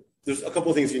 So there's a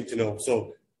couple of things you need to know.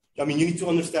 So, I mean, you need to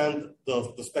understand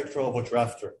the spectrum of what you're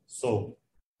after. So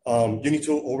you need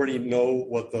to already know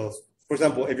for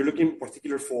example, if you're looking in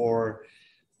particular for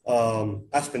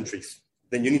aspen trees,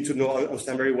 then you need to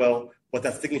understand very well what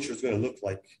that signature is going to look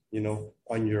like,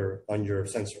 on your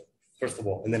sensor, first of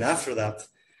all. And then after that,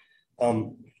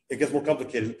 it gets more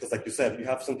complicated because, like you said, you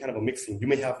have some kind of a mixing. You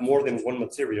may have more than one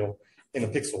material in a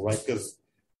pixel, right? Because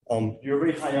you're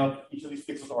very high up. Each of these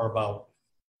pixels are about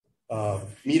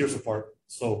meters apart.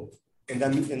 So in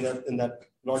that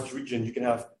large region, you can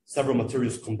have several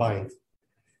materials combined.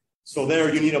 So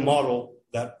there, you need a model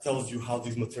that tells you how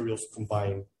these materials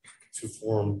combine to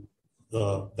form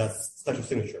that special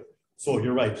signature. So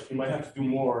you're right. You might have to do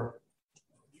more.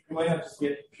 You might have to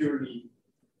get purely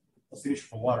a signature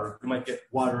from water. You might get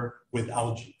water with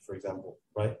algae, for example,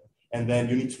 right? And then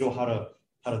you need to know how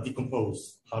to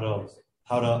decompose, how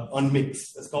how to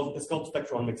unmix. It's called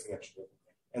spectral unmixing actually,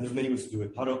 and there's many ways to do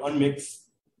it. How to unmix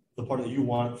the part that you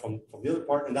want from the other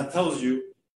part, and that tells you,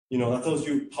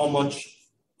 how much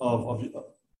of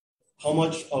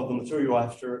the material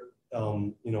after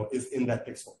is in that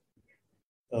pixel.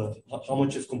 How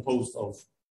much is composed of,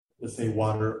 let's say,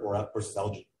 water or versus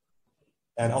algae.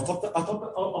 And I'll talk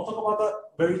about that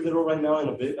very little right now in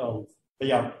a bit. But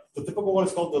yeah, the typical one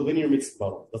is called the linear mixing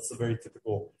model. That's a very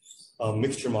typical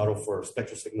mixture model for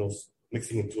spectral signals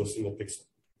mixing into a single pixel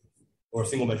or a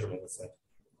single measurement, let's say.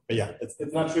 But yeah,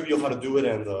 it's not trivial how to do it,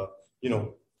 and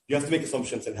you have to make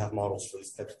assumptions and have models for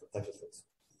these types of things.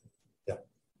 Yeah.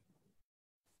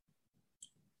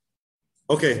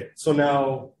 Okay, so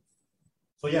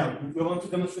yeah, we want to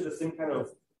demonstrate the same kind of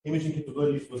imaging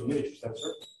capabilities with a miniature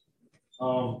sensor.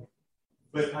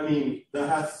 But I mean, that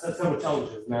has several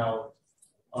challenges now.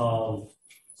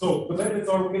 So the benefits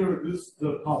are we're going to reduce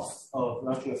the cost of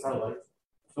launching a satellite.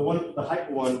 The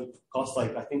hyper one cost I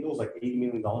think it was like $80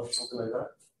 million or something like that.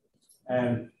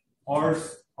 And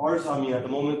ours, I mean, at the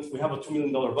moment we have a $2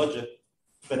 million budget,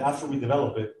 but after we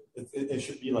develop it, it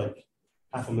should be like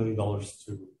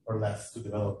 $500,000 or less to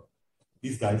develop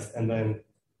these guys. And then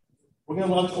we're going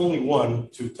to launch only one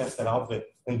to test that out. But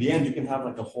in the end, you can have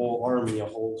like a whole army, a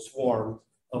whole swarm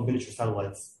of miniature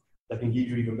satellites that can give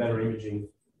you even better imaging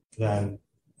and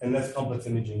less complex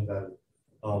imaging than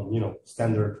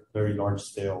standard, very large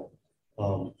scale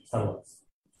satellites.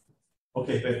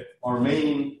 Okay, but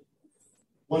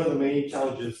one of the main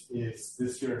challenges is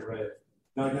this here in red.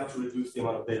 Now you have to reduce the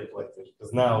amount of data collected,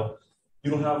 because now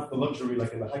you don't have the luxury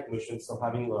like in the high missions of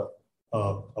having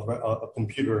a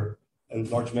computer and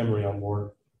large memory on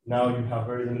board. Now you have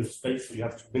very limited space, so you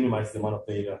have to minimize the amount of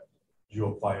data you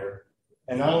acquire.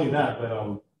 And not only that,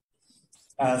 but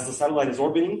as the satellite is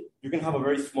orbiting, you can have a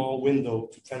very small window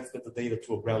to transmit the data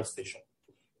to a ground station.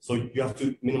 So you have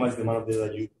to minimize the amount of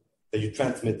data that you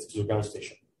transmit to the ground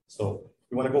station. So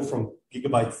you want to go from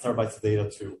gigabytes, terabytes of data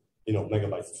to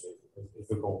megabytes of data is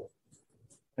the goal.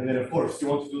 And then of course you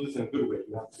want to do this in a good way.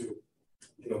 You have to,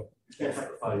 you can't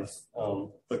sacrifice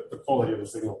the quality of the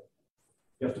signal.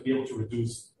 You have to be able to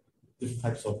reduce different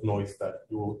types of noise that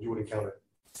you would encounter.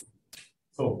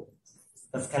 So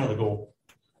that's kind of the goal.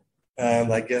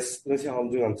 And I guess, let's see how I'm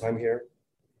doing on time here.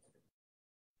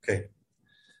 Okay.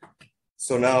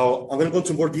 So now I'm going to go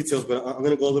into more details, but I'm going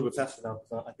to go a little bit faster now,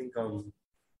 because I think I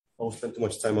will spend too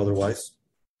much time otherwise.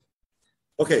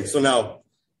 Okay, so now,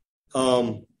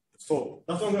 so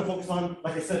that's what I'm going to focus on.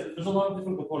 Like I said, there's a lot of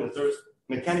different components. There's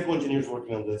mechanical engineers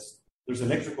working on this. There's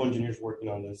electrical engineers working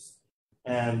on this.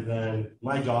 And then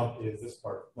my job is this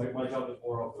part. My job is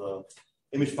more of the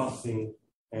image processing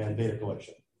and data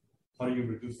collection. How do you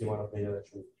reduce the amount of data that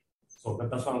you need? So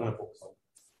that's what I'm going to focus on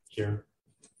here.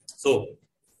 So,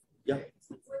 yeah.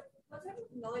 What type of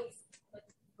noise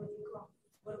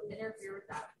would interfere with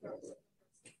that?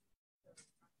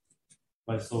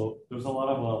 Right, so there's a lot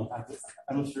of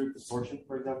atmospheric distortion,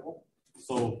 for example.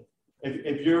 So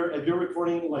if you're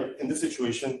recording like in this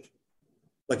situation,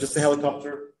 like just a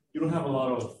helicopter, you don't have a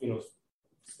lot of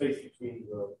space between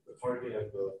the target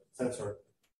and the sensor,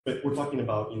 but we're talking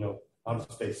about out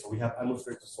of space. So we have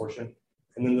atmospheric distortion,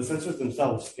 and then the sensors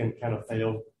themselves can kind of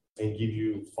fail and give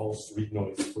you false read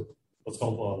noise with what's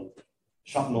called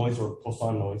shot noise or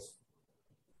poisson noise.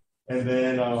 And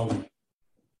then on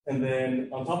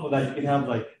top of that, you can have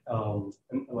like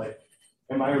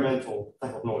environmental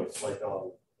type of noise, like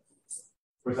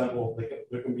for example,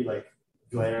 there can be like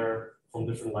glare from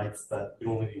different lights that you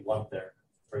don't really want there,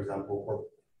 for example, or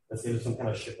let's say there's some kind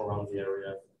of ship around the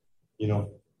area,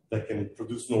 that can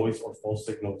produce noise or false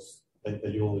signals that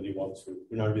you don't really want to.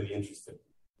 You're not really interested.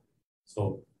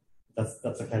 So that's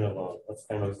the kind of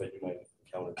noise that you might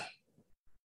encounter.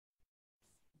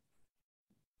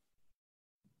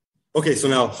 Okay, so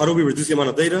now how do we reduce the amount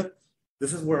of data?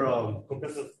 This is where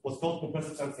what's called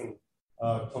compressive sensing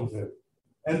comes in.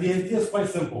 And the idea is quite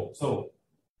simple. So,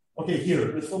 okay,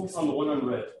 here, let's focus on the one on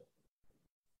red.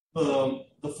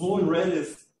 The flow in red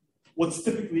is what's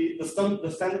typically the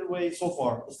standard way so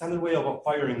far, the standard way of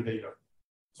acquiring data.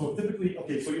 So typically,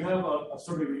 okay, so you have a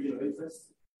survey region of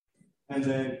interest, and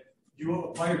then you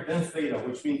acquire dense data,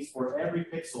 which means for every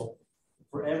pixel,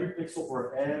 for every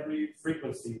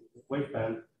frequency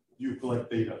waveband, you collect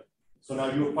data. So now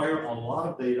you acquire a lot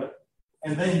of data,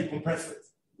 and then you compress it.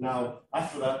 Now,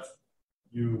 after that,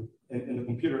 in the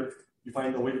computer, you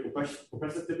find a way to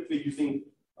compress it, typically using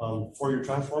Fourier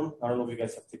transform. I don't know if you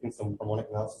guys have taken some harmonic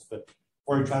analysis, but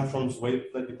Fourier transforms,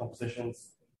 wavelet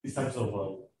decompositions, these types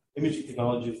of imaging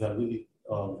technologies that really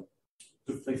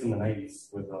took place in the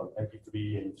 90s with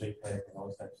MP3 and JPEG and all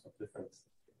these types of different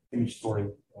image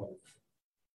storing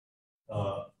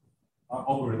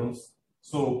algorithms.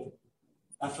 So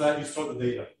after that, you store the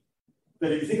data.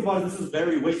 But if you think about it, this is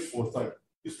very wasteful. Time.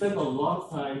 You spend a lot of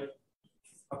time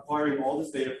acquiring all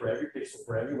this data for every pixel,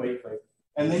 for every wavelength,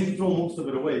 and then you throw most of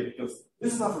it away because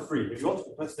this is not for free. If you want to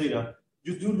compress data,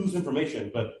 you do lose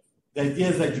information, but the idea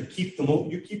is that you keep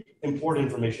important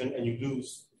information and you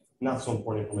lose not so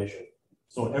important information.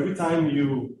 So every time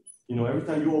you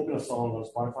open a song on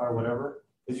Spotify or whatever,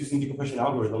 it's using decompression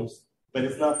algorithms, but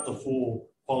it's not the full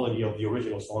quality of the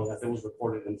original song as it was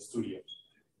recorded in the studio.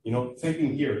 Same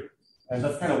thing here. And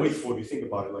that's kind of wasteful if you think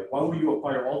about it. Like, why would you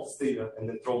acquire all this data and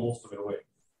then throw most of it away?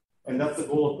 And that's the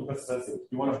goal of compressed sensing.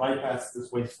 You want to bypass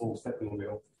this wasteful step in the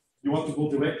middle. You want to go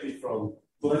directly from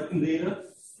collecting data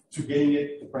to getting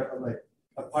it, like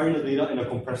acquiring the data in a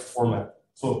compressed format.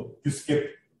 So you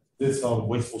skip this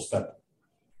wasteful step.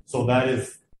 So that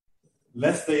is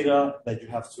less data that you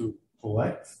have to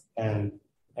collect and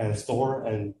store,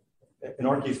 and in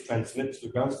our case, transmit to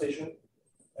the ground station.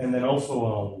 And then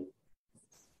also,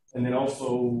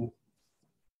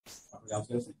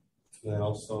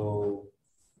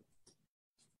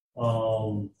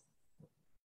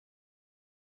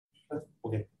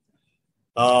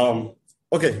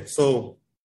 okay, so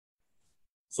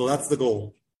that's the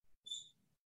goal.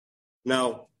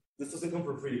 Now, this doesn't come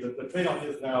for free. The trade-off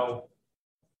is now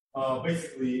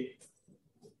basically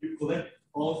you collect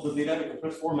all of the data in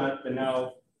compressed format, but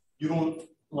now you don't,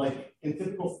 like in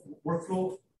typical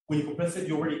workflow, when you compress it,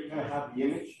 you already kind of have the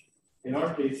image. In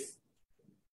our case,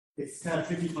 it's kind of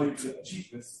tricky how you can achieve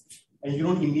this, and you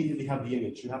don't immediately have the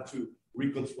image. You have to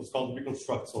what's called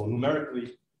reconstruct. So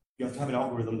numerically, you have to have an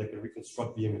algorithm that can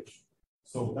reconstruct the image.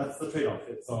 So that's the trade-off.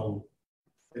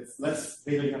 It's less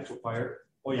data you have to acquire.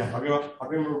 Oh yeah, I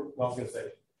remember what I was going to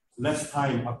say. Less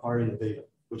time acquiring the data,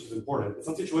 which is important. In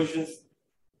some situations,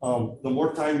 the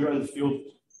more time you're in the field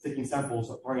taking samples,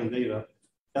 acquiring data,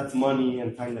 that's money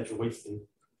and time that you're wasting.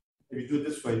 If you do it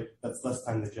this way, that's less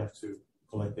time that you have to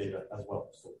collect data as well.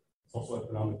 So it's also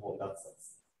economical in that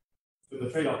sense. So the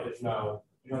trade-off is now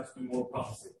you have to do more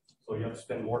processing. So you have to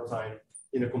spend more time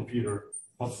in a computer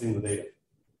processing the data.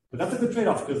 But that's a good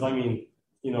trade-off because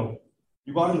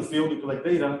you go out in the field, you collect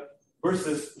data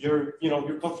versus you're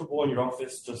comfortable in your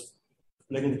office just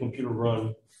letting the computer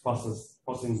run,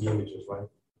 processing the images, right?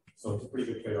 So it's a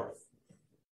pretty good trade-off.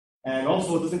 And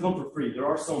also, it doesn't come for free. There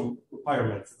are some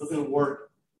requirements. It doesn't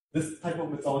work. This type of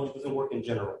methodology doesn't work in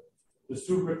general. There's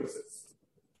two requisites.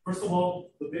 First of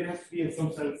all, the data has to be in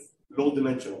some sense low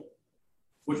dimensional,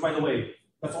 which, by the way,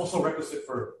 that's also a requisite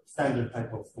for standard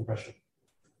type of compression.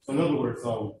 So in other words,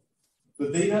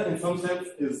 the data in some sense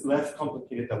is less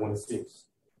complicated than what it seems.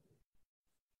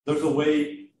 There's a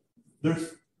way, the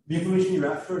information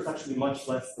you're after is actually much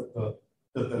less than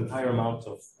the entire amount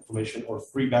of information or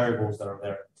free variables that are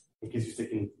there, in case you're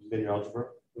taking linear algebra,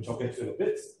 which I'll get to in a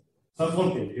bit. So that's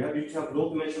one thing. You have low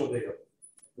dimensional data.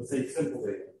 Let's say simple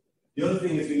data. The other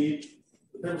thing is the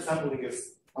type of sampling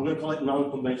is, I'm going to call it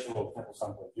non-conventional type of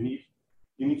sampling.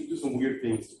 You need to do some weird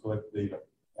things to collect the data.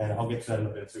 And I'll get to that in a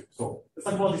bit too. So let's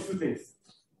talk about these two things.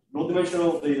 Low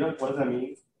dimensional data, what does that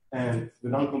mean? And the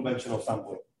non-conventional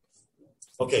sampling.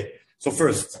 Okay, so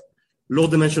first, low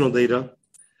dimensional data.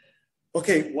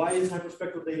 Okay, why is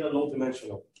hyperspectral data low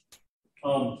dimensional?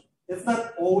 It's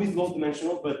not always low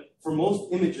dimensional, but for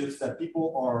most images that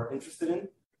people are interested in,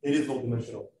 it is low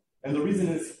dimensional. And the reason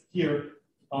is here,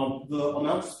 the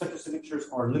amount of spectral signatures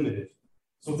are limited.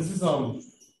 So this is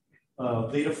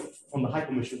data from the high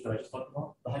commissions that I just talked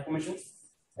about, the high commissions.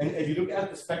 And if you look at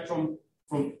the spectrum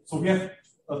so we have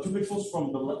 2 pixels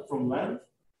from land.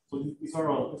 So these are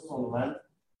pixels on the land,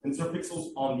 and these are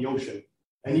pixels on the ocean.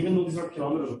 And even though these are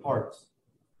kilometers apart,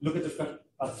 look at the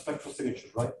spectral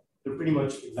signatures, right? They're pretty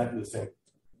much exactly the same.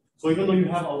 So even though you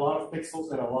have a lot of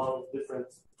pixels and a lot of different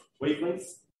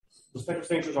wavelengths, the spectral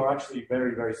signatures are actually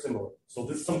very, very similar. So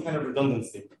this is some kind of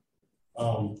redundancy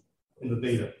in the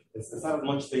data. It's not as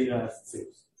much data as it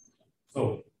seems.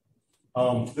 So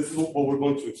this is what we're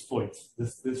going to exploit,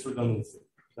 this redundancy.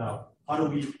 Now, how do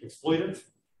we exploit it?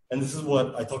 And this is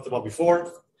what I talked about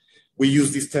before. We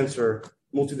use these tensor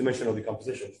multidimensional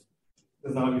decompositions.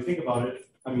 Because now if you think about it,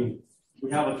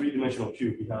 we have a 3-dimensional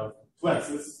cube. We have 2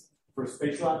 axes for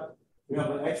spatial. We have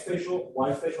an x spatial,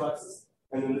 y spatial axis,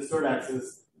 and then this third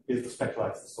axis is the spectral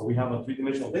axis. So we have a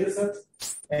 3-dimensional data set.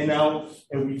 And now,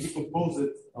 if we decompose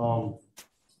it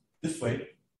this way,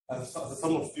 as a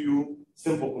sum of few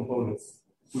simple components,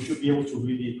 we should be able to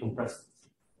really compress it.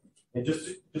 And just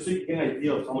so you get an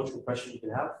idea of how much compression you can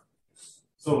have.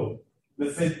 So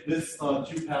let's say this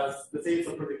cube has, let's say it's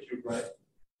a perfect cube, right?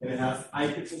 And it has I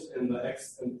pixels in the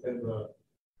x and the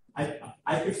I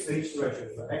pixels in each direction,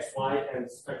 so X, Y, and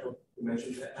spectral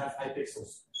dimensions that have I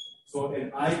pixels. So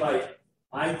in I by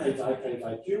I times I times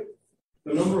I cubed,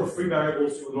 the number of free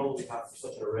variables you would normally have for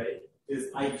such an array is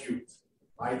I cubed.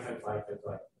 I times I times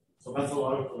I. So that's a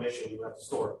lot of information you have to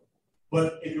store.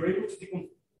 But if you're able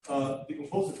to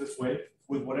decompose it this way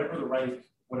with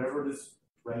whatever this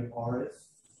rank R is,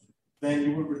 then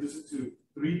you would reduce it to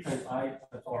 3 times I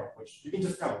times R, which you can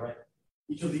just count, right?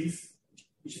 Each of these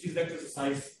vectors is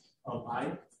size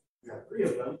I. You have 3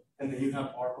 of them, and then you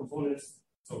have R components,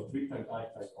 so 3 times I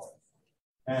times R.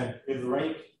 And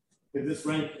if this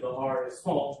rank, the R is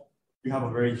small, you have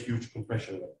a very huge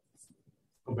compression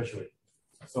rate.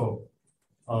 So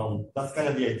that's kind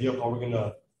of the idea of how we're going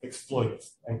to exploit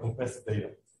and compress the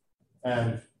data.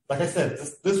 And like I said,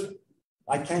 this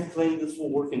I can't claim this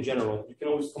will work in general. You can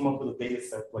always come up with a data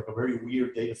set, like a very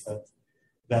weird data set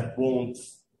that won't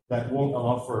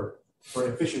allow for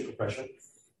efficient compression.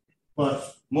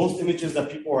 But most images that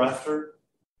people are after,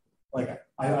 like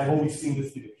I've always seen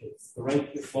this be the case. The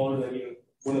rank is smaller than even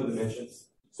one of the dimensions.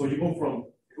 So you go from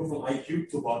I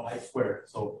cubed to about I squared.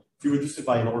 So you reduce it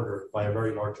by a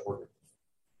very large order.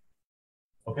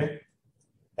 Okay?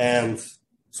 And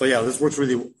so yeah, this works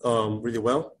really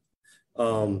well.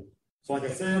 So like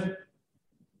I said,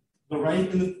 the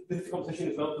rank in this composition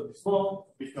is relatively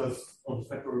small because of the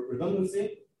spectral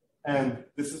redundancy. And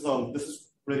this is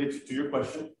related to your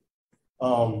question.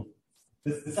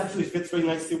 This actually fits very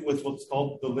nicely with what's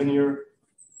called the linear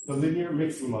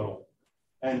mixing model.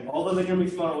 And all the linear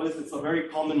mixing model is, it's a very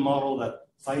common model that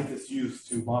scientists use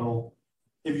to model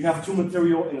if you have two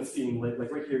material in a scene,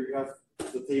 like right here, you have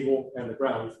the table and the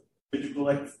ground, but you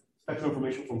collect spectral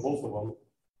information from both of them.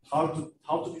 How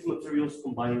do these materials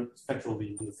combine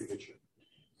spectrally in the signature?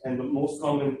 And the most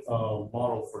common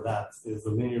model for that is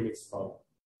the linear mixing model.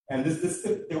 And this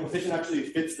composition actually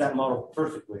fits that model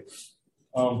perfectly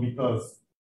because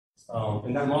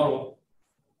in that model,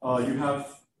 you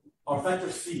have our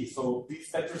factor C. So these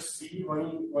factors C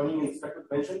running in spectral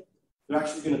dimension, they're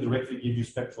actually going to directly give you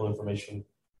spectral information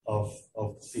of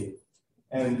the scene.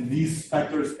 And these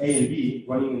factors A and B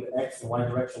running in the X and Y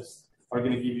directions are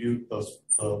going to give you the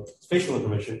spatial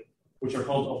information, which are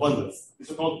called abundance.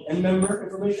 These are called end-member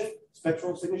information,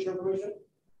 spectral signature information,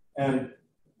 and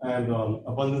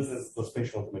abundance is the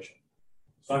spatial information.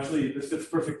 So actually, this fits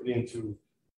perfectly into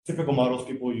typical models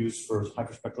people use for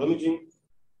hyperspectral imaging.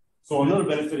 So another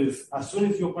benefit is, as soon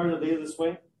as you acquire the data this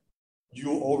way, you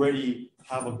already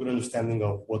have a good understanding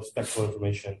of what spectral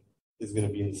information is going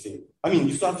to be in the scene. I mean,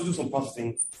 you still have to do some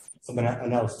processing, some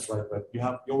analysis, right? But you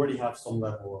already have some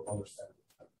level of understanding.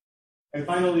 And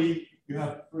finally, you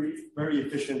have very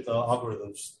efficient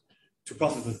algorithms to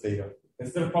process this data.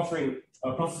 Instead of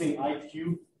processing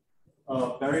IQ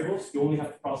variables, you only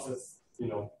have to process,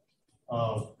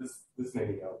 this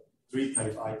many 3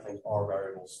 times I times R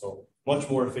variables. So much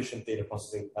more efficient data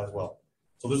processing as well.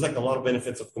 So there's like a lot of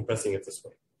benefits of compressing it this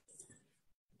way.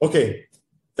 Okay,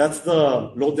 that's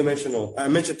the low dimensional. I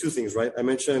mentioned 2 things, right? I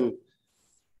mentioned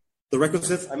the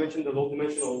requisites, I mentioned the low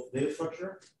dimensional data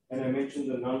structure, and I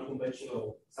mentioned the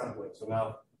non-conventional sampling. So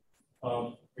now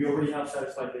we already have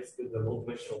satisfied basically the low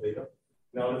dimensional data.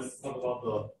 Now let's talk about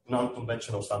the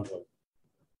non-conventional sampling.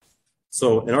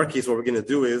 So in our case, what we're going to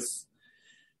do is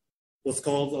what's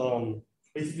called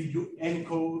basically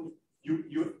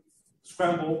you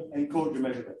scramble, encode your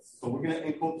measurements. So we're going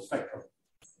to encode the spectrum.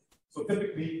 So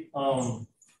typically,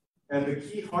 and the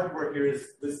key hardware here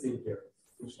is this thing here,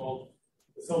 which is called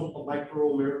a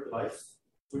micro mirror device,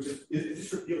 which is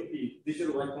DLP,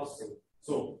 digital light processing.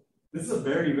 So this is a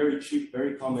very, very cheap,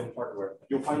 very common hardware.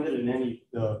 You'll find it in any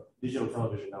digital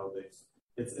television nowadays.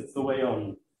 It's the way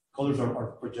colors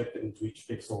are projected into each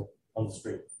pixel on the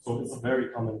screen. So it's a very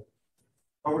common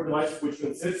hardware device which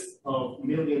consists of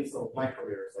millions of micro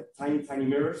mirrors, like tiny, tiny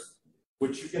mirrors,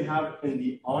 which you can have in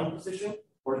the on position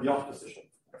or the off position.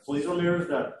 So these are mirrors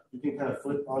that you can kind of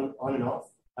flip on and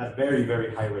off at very,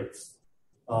 very high rates.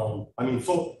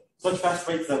 Such fast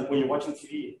rates that when you're watching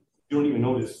TV, you don't even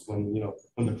notice when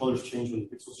the colors change, when the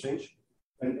pixels change.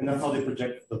 And that's how they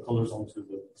project the colors onto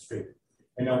the screen.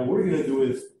 And now what we're going to do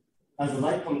is, as the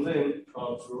light comes in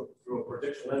through a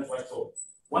projection lens, right? So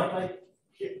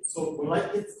when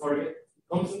light hits the target, it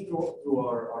comes in through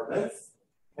our lens,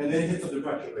 and then hits a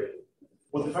diffraction grating.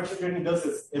 What diffraction grating does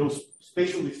is it'll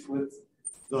spatially split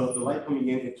the light coming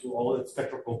in into all its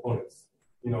spectral components,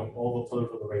 all the colors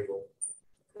of the rainbow.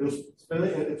 It'll split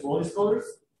it into all these colors,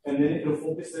 and then it'll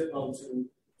focus it onto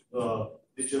the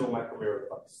digital micro mirror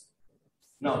device.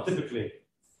 Now, typically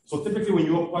when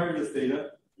you acquire this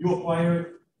data, you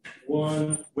acquire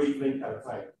one wavelength at a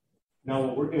time. Now,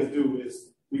 what we're going to do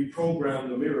is we program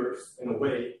the mirrors in a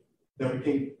way that we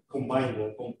can combine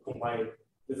them, combine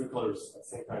different colors at the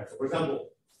same time. So for example,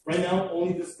 right now,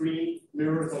 only this green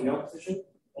mirror is on the off position,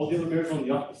 all the other mirrors are on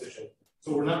the off position.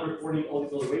 So we're not recording all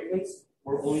these other wavelengths,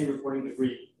 we're only recording the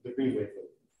green wavelength.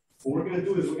 What we're gonna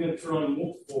do is we're gonna turn on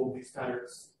multiple of these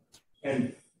patterns,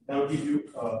 and that'll give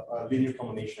you a linear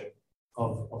combination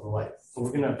of the light. So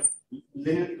we're gonna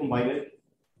linearly combine it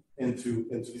into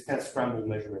these kind of scrambled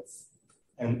measurements.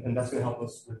 And that's gonna help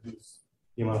us reduce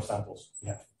the amount of samples we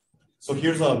have. So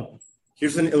here's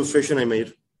an illustration I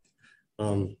made.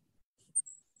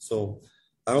 So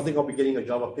I don't think I'll be getting a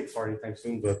job at Pixar anytime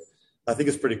soon, but I think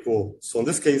it's pretty cool. So in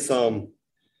this case,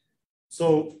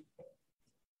 so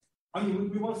I mean,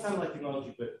 we want satellite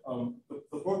technology, but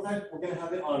the prototype, we're going to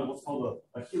have it on what's called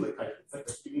a helic type. It's like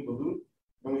a speeding balloon,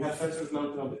 and we have sensors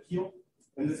mounted on the keel,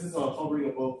 and this is hovering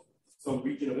above some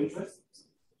region of interest.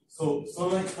 So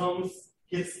sunlight comes,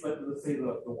 hits, let's say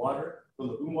the water, the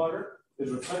lagoon water,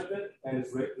 is reflected, and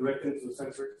is directed into the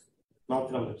sensors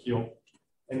mounted on the keel.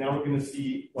 And now we're going to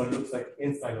see what it looks like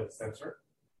inside of the sensor.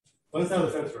 So inside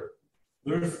of the sensor,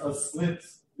 there's a slit,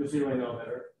 you'll see right now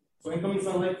better. So incoming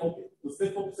sunlight, the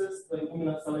slit focuses the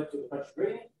incoming sunlight to the spectral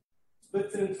gradient,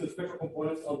 splits it into the spectral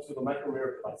components onto the micro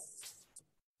mirror devices.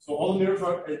 So all the mirrors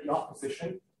are at the off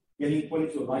position, getting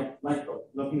pointed to the light bulb.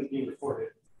 Nothing is being recorded.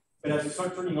 But as you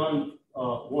start turning on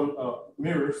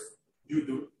mirrors,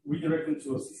 you redirect them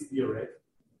to a CCD array,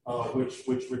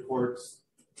 which records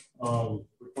the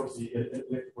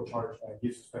electrical charge and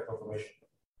gives you spectral information.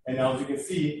 And now, as you can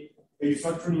see, if you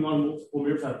start turning on multiple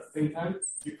mirrors at the same time,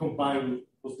 you combine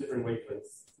those different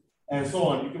wavelengths, and so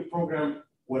on. You can program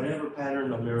whatever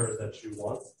pattern of mirrors that you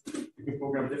want. You can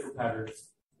program different patterns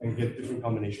and get different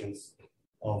combinations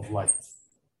of light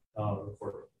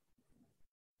recorded.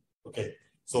 Okay,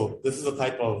 so this is the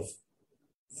type of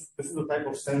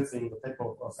sensing, the type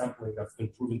of sampling that's been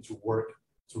proven to work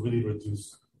to really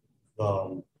reduce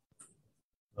the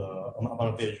amount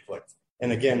of data you collect.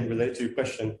 And again, related to your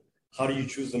question, how do you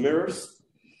choose the mirrors?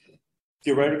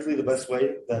 Theoretically, the best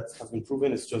way that has been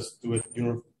proven is just do it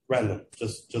random.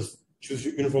 Just choose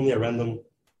uniformly at random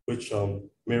which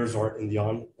mirrors are in the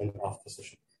on and off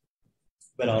position.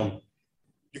 But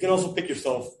you can also pick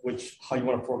yourself how you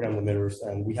want to program the mirrors,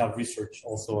 and we have research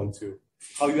also into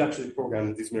how you actually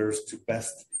program these mirrors to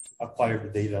best acquire the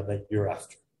data that you're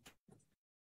after.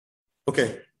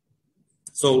 Okay,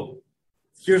 so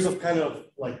here's a kind of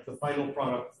like the final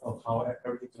product of how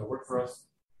everything's going to work for us.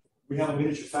 We have a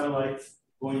miniature satellite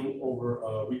going over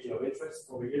a region of interest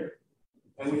over here.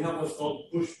 And we have what's called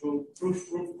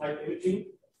push-proof type imaging,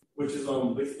 which is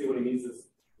basically what it means is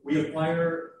we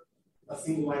acquire a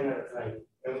single line at a time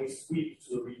and we sweep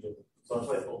to the region. So that's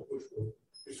why it's called push-proof.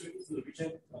 We sweep to the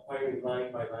region, acquiring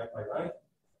line by line by line.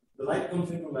 The light comes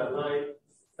in from that line,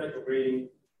 spectral grading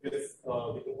is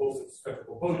decomposed into spectral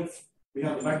components. We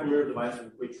have the micromirror device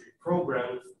which we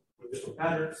programmed with different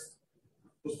patterns.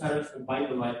 Those patterns combine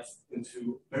the light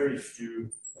into very few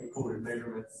encoded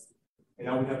measurements. And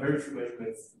now we have very few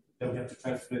measurements that we have to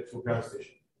transmit to a ground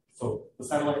station. So the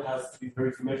satellite has these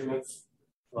very few measurements.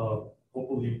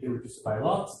 Hopefully you can reduce it by a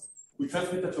lot. We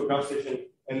transmit that to a ground station,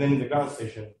 and then in the ground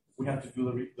station, we have to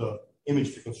do the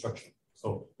image reconstruction.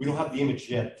 So we don't have the image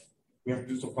yet. We have to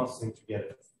do some processing to get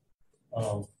it.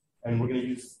 And we're going to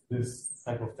use this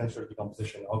type of tensor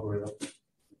decomposition algorithm.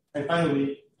 And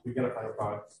finally, we get a final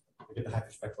product. We get the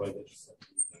hyperspectral image.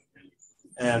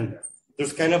 And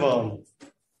there's kind of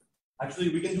actually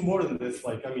we can do more than this.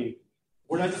 Like, I mean,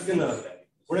 we're not just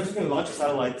gonna launch a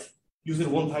satellite, use it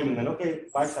one time, and then okay,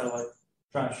 bye satellite,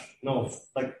 trash. No,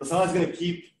 like the satellite's gonna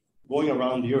keep going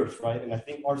around the Earth, right? And I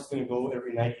think ours is gonna go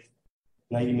every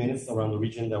 90 minutes around the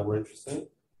region that we're interested in.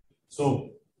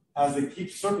 So as it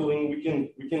keeps circling, we can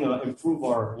improve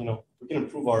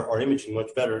our imaging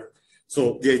much better.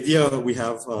 So the idea we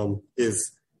have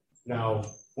is now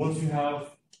once you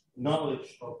have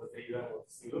knowledge of the data and what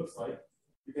this thing looks like,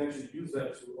 you can actually use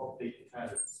that to update the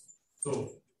patterns.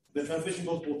 So the transmission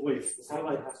goes both ways. The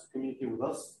satellite has to communicate with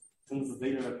us, sends the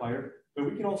data required, but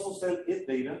we can also send it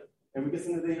data, and we can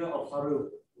send the data of how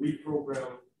to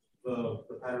reprogram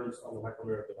the patterns on the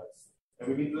micromirror device. And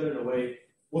we can do it in a way,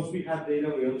 once we have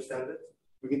data and we understand it,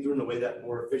 we can do it in a way that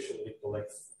more efficiently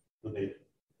collects the data.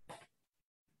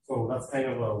 So that's kind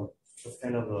of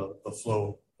the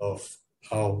flow of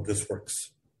how this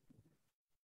works.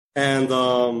 And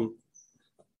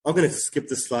I'm going to skip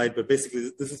this slide, but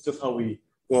basically this is just how we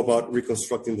go about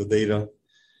reconstructing the data.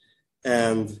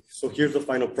 And so here's the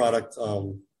final product.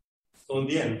 So in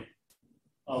the end,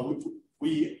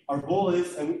 our goal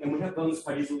is, and we have done this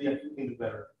quite easily, I think we can do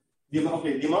better. The amount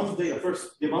of data,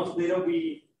 first, the amount of data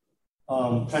we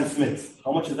transmit.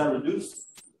 How much is that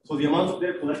reduced? So the amount of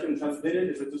data collected and transmitted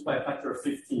is reduced by a factor of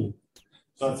 15.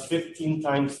 So that's 15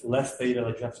 times less data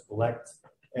that you have to collect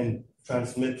and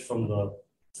transmit from the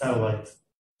satellite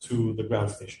to the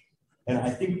ground station. And I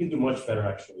think we can do much better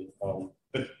actually.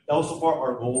 But that was so far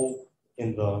our goal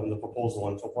in the proposal,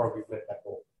 and so far we've met that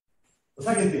goal. The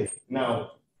second thing,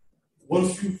 now,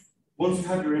 once you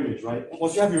have your image, right?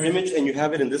 Once you have your image and you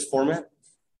have it in this format,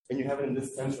 and you have it in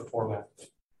this tensor format,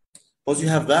 once you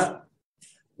have that,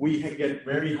 we get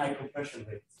very high compression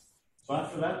rates. So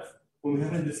after that, when we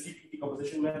have it in this TP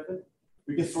decomposition method,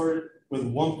 we can store it with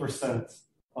 1%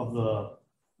 of the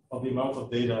amount of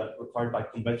data required by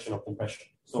conventional compression.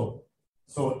 So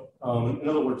in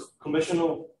other words,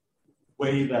 conventional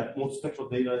way that multispectral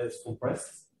data is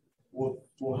compressed will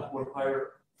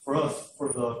require, for us,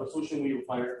 for the solution, we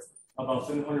require about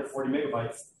 740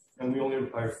 megabytes, and we only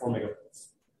require 4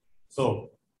 megabytes.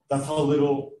 So that's how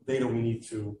little data we need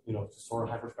to store a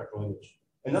hyperspectral image.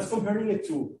 And that's comparing it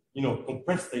to,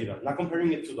 compressed data, not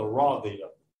comparing it to the raw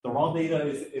data. The raw data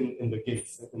is in the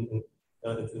gigs. It's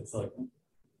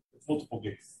multiple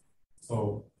gigs.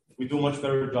 So we do a much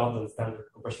better job than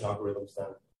standard compression algorithms.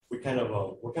 And we're kind of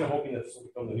hoping that this will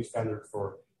become the new standard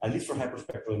for, at least for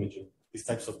hyperspectral imaging, these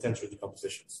types of tensor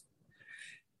decompositions.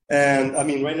 And I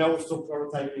mean, right now we're still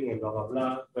prototyping and blah, blah,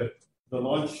 blah, but the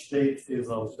launch date is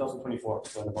 2024.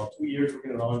 So in about 2 years, we're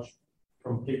going to launch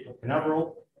from Cape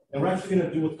Canaveral. And we're actually going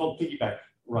to do what's called piggyback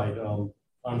ride on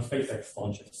SpaceX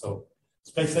launches. So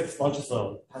SpaceX launches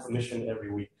has a mission every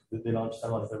week. They launch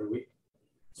satellites every week.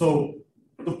 So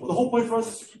the whole point for us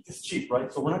is to keep this cheap,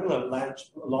 right? So we're not going to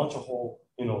launch a whole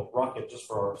rocket just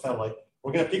for our satellite.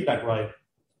 We're going to piggyback ride.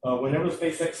 Whenever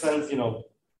SpaceX sends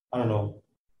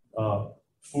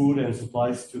food and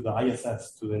supplies to the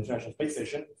ISS, to the International Space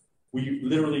Station, we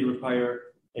literally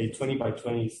require a 20 by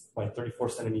 20 by 34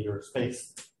 centimeter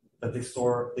space that they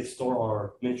store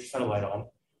our miniature satellite on.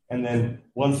 And then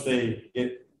once they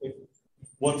get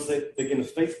into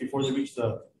space, before they reach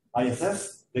the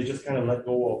ISS, they just kind of let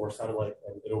go of our satellite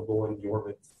and it'll go in the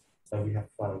orbit that we have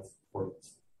planned for it.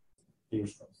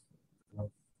 Fingers crossed.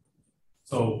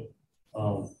 So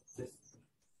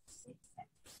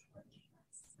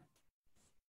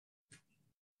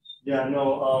yeah,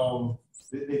 no,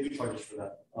 they do charge us for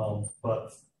that.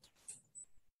 But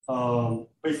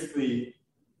basically,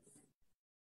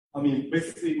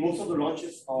 most of the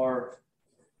launches are,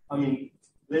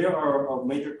 they are a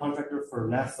major contractor for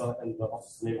NASA and the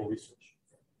Office of Naval Research.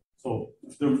 So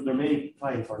their main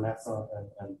clients are NASA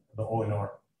and the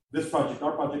ONR.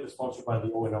 Our project is sponsored by the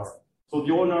ONR. So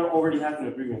the ONR already has an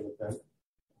agreement with them.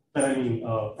 But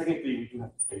technically we do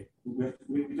have to pay. We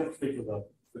have to pay for the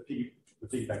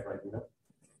piggyback ride,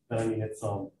 But it's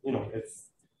it's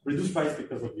reduced price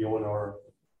because of the ONR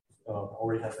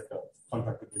already has like a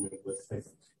contract agreement with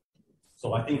SpaceX.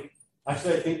 So I think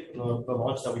the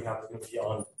launch that we have is going to be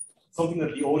on something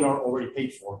that the ONR already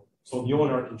paid for. So the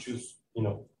ONR can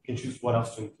choose what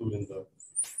else to include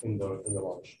in the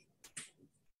launch.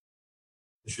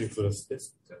 It should include us.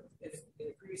 Yes. So in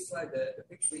the previous slide, the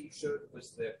picture that you showed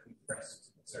was the compressed.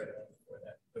 Sorry, the one before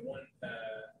that. The one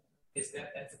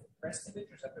that's a compressed image,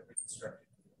 or is that the reconstructed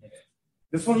image?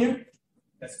 This one here?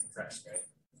 That's compressed, right?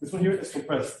 This one here is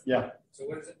compressed. Yeah. So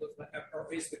what does it look like?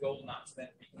 Or is the goal not to then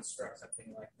reconstruct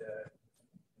something like the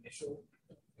initial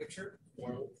picture?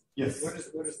 Or yes. What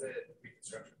is the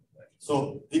reconstruction look like?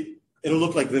 So it'll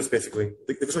look like this basically.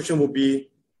 The construction will be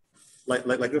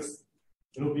like this.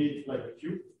 It'll be like a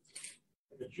cube.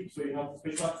 So you have the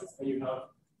spatial axis and you have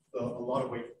a lot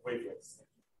of wavelengths.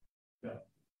 Yeah.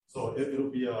 So it'll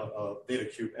be a data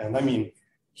cube. And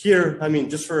here,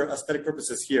 just for aesthetic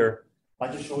purposes here, I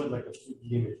just show it like a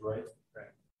 2D image, right?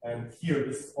 Right. And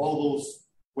here, all those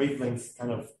wavelengths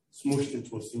kind of smooshed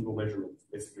into a single measurement,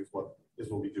 basically is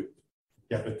what we do.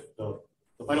 Yeah, but the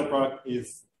final product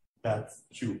is that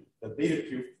cube, the data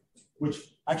cube,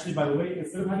 which actually, by the way,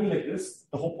 instead of having like this,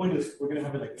 the whole point is we're going to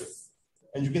have it like this.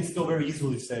 And you can still very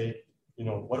easily say,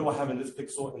 what do I have in this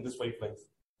pixel and this wavelength?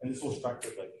 And this will extract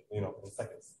it like, in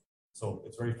seconds. So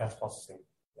it's very fast processing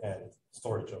and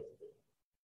storage of it.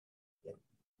 Yeah.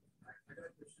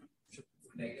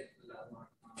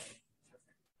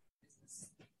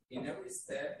 In every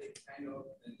step, it kind of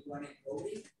do an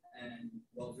encoding and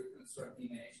will reconstruct the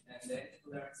image, and then it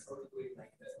learns how to do it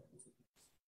like the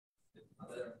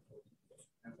other encoding.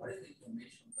 And what is the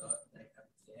information that at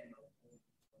the end of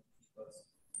because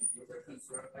if you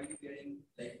reconstruct, are you getting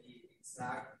like the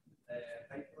exact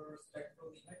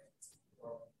hyperspectral image,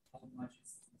 or how much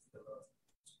is the loss?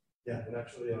 Yeah, and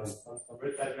actually, I'm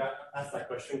very glad you asked that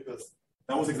question because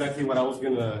that was exactly what I was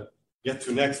gonna get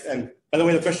to next. And by the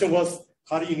way, the question was,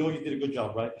 how do you know you did a good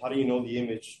job, right? How do you know the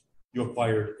image you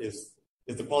acquired is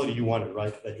the quality you wanted,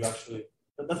 right? That you actually,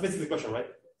 that's basically the question, right?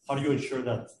 How do you ensure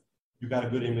that you got a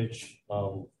good image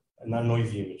and not a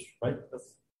noisy image, right?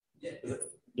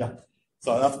 Yeah.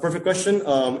 So that's a perfect question.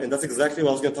 And that's exactly what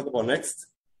I was going to talk about next.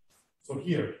 So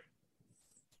here,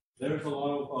 there's a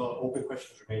lot of open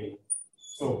questions remaining.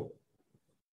 So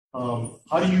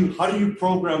how do you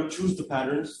choose the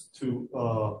patterns to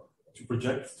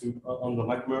project on the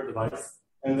micromirror device?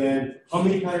 And then how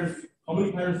many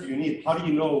patterns do you need? How do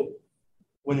you know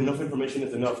when enough information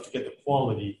is enough to get the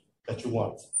quality that you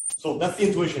want? So that's the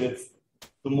intuition. It's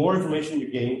the more information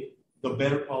you gain, the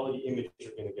better quality image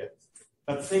you're going to get.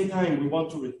 At the same time, we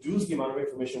want to reduce the amount of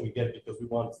information we get because we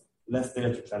want less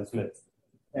data to transmit.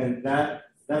 And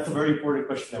that's a very important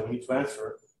question that we need to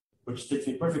answer, which takes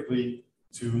me perfectly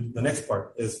to the next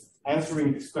part, is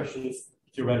answering these questions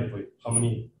theoretically. How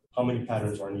many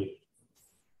patterns are needed?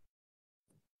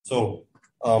 So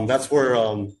that's where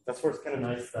it's kind of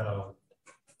nice that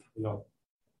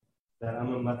that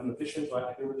I'm a mathematician, so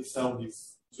I can really sell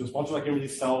these. To a sponsor, I can really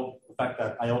sell the fact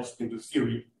that I also can do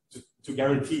theory to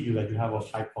guarantee you that you have a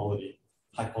high quality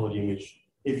image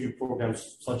if you program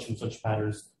such and such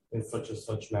patterns in such and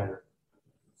such manner.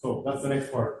 So that's the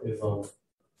next part, is the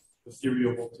theory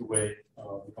of two-way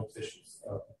compositions.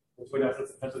 Two-way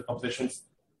the compositions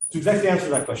to exactly answer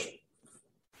that question.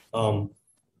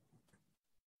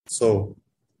 So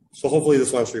hopefully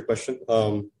this will answer your question.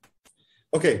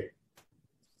 Okay.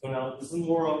 So now this is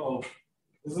more of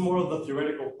the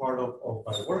theoretical part of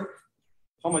my work.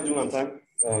 How am I doing on time?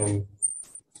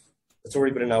 It's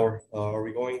already been an hour. Are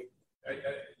we going?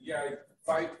 Yeah,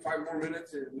 five more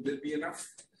minutes. Would it be enough?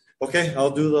 Okay, I'll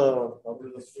do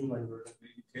the streamline version.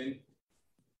 Maybe 10.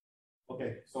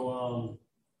 Okay, so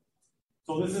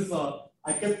this is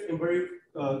I kept in very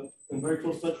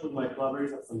close touch with my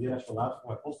collaborators at Sandia National Labs for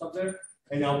my postdoc there,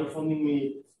 and now they're funding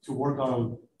me to work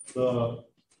on the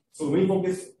main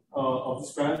focus of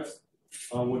this grant,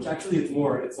 which actually it's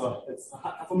more. It's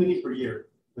 $500,000 per year,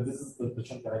 but this is the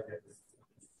chunk that I get.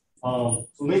 So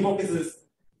the main focus is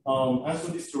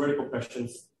answer these theoretical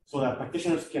questions so that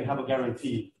practitioners can have a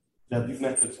guarantee that these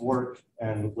methods work,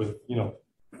 and with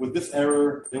this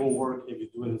error they will work if you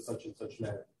do it in such and such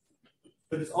manner.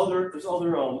 But there's other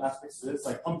aspects to this,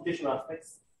 like computational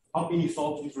aspects. How can you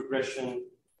solve these regression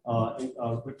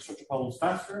structure problems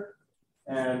faster?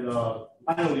 And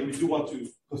finally, we do want to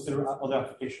consider other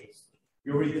applications.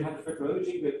 We already did hyperspectral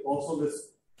imaging, but also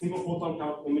this single photon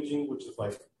count imaging, which is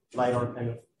like LiDAR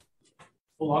kind of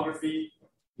holography,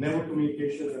 network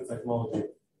communications, and seismology.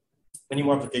 Many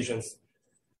more applications.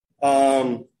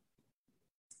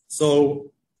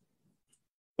 So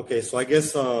I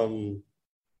guess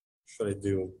should I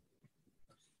do?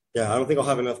 Yeah, I don't think I'll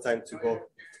have enough time to go.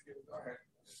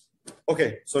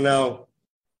 Okay, so now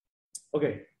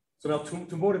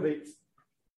to motivate,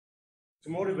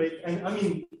 and I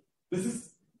mean, it's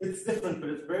different, but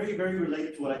it's very, very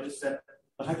related to what I just said.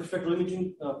 The hyperspectral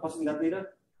imaging, processing that data,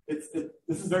 this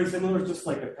is very similar, just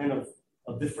like a kind of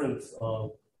a different,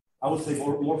 I would say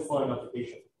more fun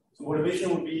application. So motivation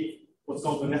would be what's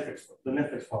called the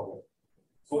Netflix problem.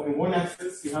 So in one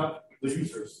axis, you have the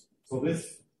users. So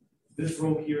this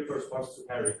row here corresponds to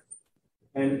Harry.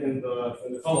 And in the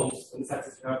columns, on this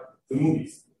axis, you have the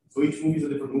movies. So each movie is a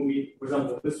different movie. For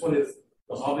example, this one is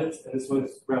The Hobbit, and this one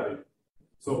is Gravity.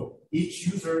 So each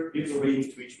user gives a rating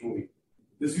to each movie.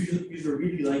 This user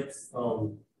really likes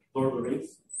Lord of the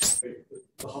Rings. Wait,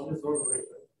 The Hobbit is Lord of the Rings,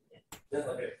 right?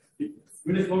 Yeah, okay. He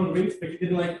really likes Lord of the Rings, but he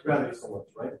didn't like Gravity so much,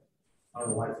 right? I don't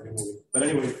know why it's a good movie. But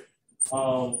anyway,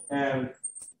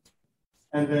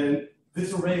 and then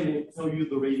this array will tell you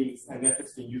the ratings, and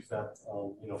Netflix can use that,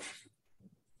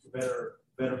 to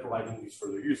better provide movies for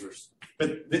their users.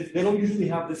 But they don't usually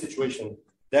have this situation.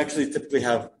 They actually typically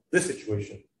have this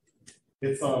situation.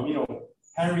 It's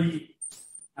Harry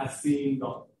has seen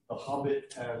the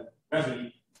Hobbit and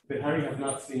Gravity, but Harry has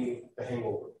not seen The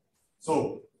Hangover.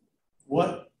 So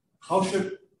how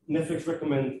should Netflix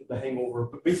recommend The Hangover?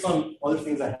 But based on other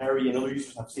things that Harry and other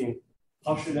users have seen,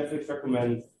 how should Netflix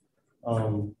recommend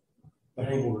The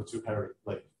Hangover to Harry?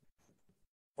 Like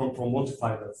from 1 to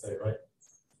 5, let's say, right?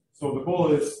 So the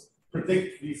goal is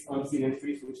predict these unseen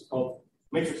entries, which is called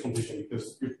matrix completion,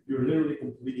 because you're literally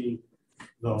completing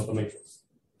the matrix.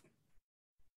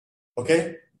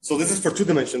 Okay, so this is for 2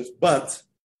 dimensions, but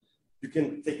you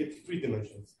can take it to 3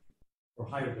 dimensions or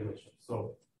higher dimensions.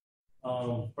 So,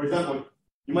 for example,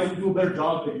 you might do a better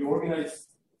job if you organize.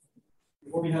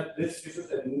 Before we had this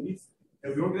users and movies,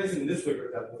 if we organize it in this way, for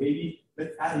example, maybe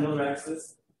let's add another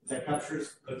axis that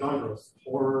captures the genres: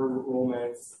 horror,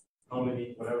 romance, how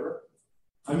many, whatever.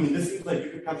 I mean, this seems like you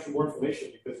could capture more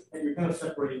information because you're kind of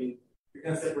separating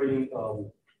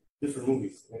different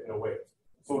movies in a way.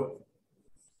 So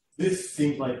this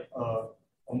seems like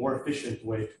a more efficient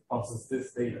way to process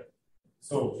this data.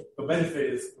 So the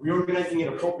benefit is reorganizing it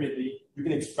appropriately, you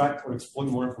can extract or exploit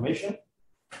more information.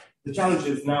 The challenge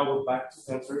is now we're back to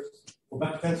sensors. We're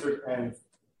back to sensors and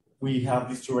we have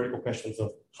these theoretical questions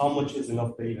of how much is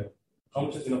enough data? How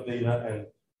much is enough data and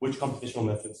which computational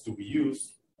methods do we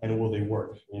use and will they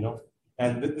work, you know?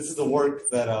 And this is the work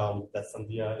that that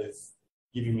Sandia is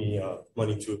giving me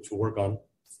money to work on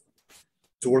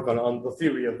the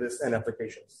theory of this and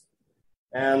applications.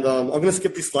 And I'm gonna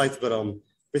skip these slides, but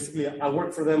basically I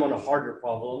work for them on a harder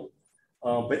problem,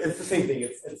 but it's the same thing.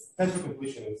 It's tensor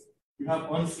completion. You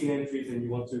have unseen entries and you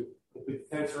want to complete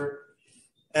the tensor.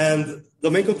 And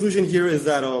the main conclusion here is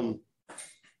that,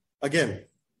 again,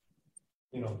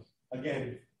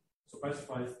 surprise,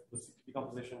 surprise, the CP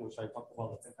decomposition, which I talked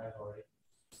about 10 times already.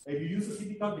 If you use the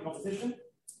CP decomposition,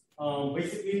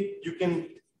 basically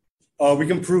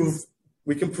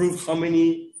we can prove how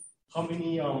many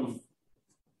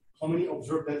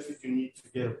observed entries you need to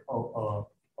get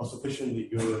a sufficiently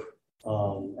good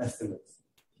estimate.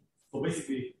 So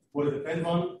basically, what it depends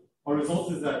on our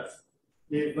result is that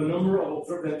if the number of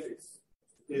observed entries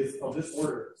is of this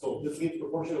order, so this means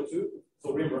proportional to.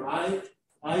 So remember, I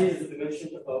is the dimension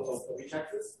of each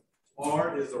axis.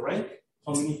 R is the rank,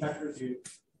 how many components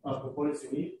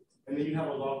you need, and then you have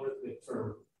a logarithmic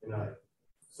term in I.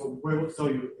 So we're able to tell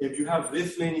you if you have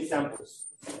this many samples,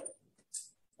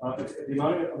 if the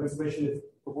amount of information is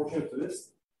proportionate to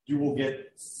this, you will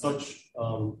get such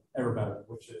error bound,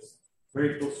 which is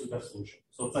very close to that solution.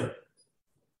 So it's like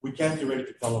we can't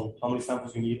theoretically tell them how many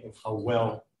samples you need and how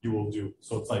well you will do.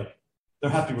 So it's like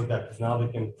they're happy with that because now they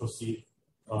can proceed,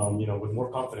 with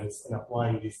more confidence in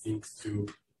applying these things to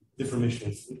different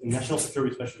missions. In national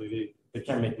security, especially, they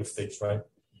can't make mistakes, right?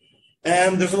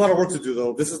 And there's a lot of work to do,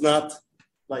 though. This is not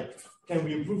like, can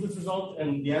we improve this result?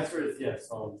 And the answer is yes.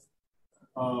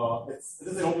 This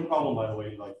is an open problem, by the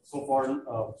way. Like so far,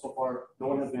 no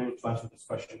one has been able to answer this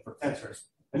question for tensors.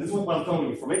 And this is what I'm telling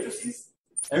you. For matrices,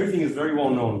 everything is very well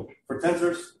known. For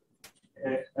tensors,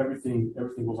 everything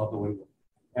goes out the window.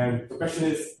 And the question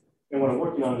is, and what I'm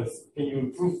working on is, can you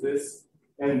improve this?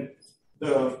 And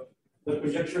the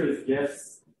conjecture is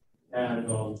yes, and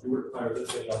you would require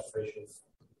this many observations.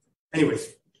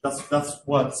 Anyways, that's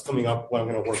what's coming up, what I'm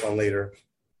going to work on later.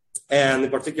 And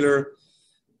in particular,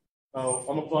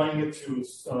 I'm applying it to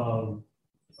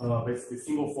basically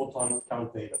single photon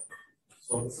count data.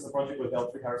 So this is a project with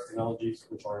L3 Harris Technologies,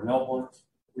 which are in Melbourne,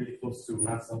 really close to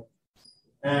NASA.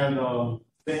 And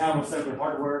they have a separate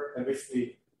hardware, and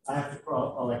basically I have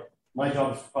to, my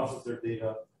job is to process their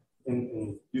data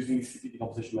in using these CP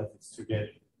decomposition methods to get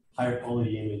higher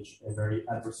quality image in very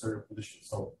adversarial conditions.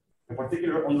 So in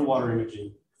particular, underwater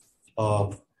imaging,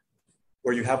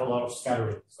 where you have a lot of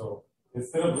scattering. So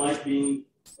instead of light hitting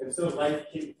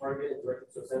the target and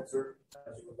directed to a sensor,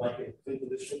 as you would like in thin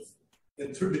conditions,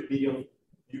 in turbid medium,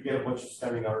 you get a bunch of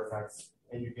scattering artifacts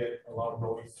and you get a lot of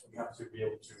noise. You have to be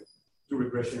able to do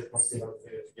regression and processing of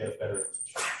data to get a better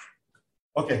image.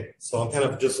 Okay, so I'm kind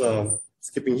of just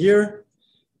skipping here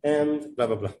and blah,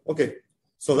 blah, blah. Okay,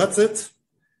 so that's it.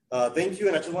 Thank you.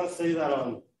 And I just want to say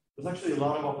that there's actually a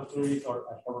lot of opportunities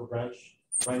at Harvard Branch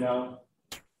right now.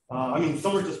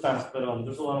 Summer just passed, but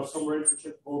there's a lot of summer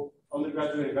internships, both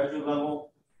undergraduate and graduate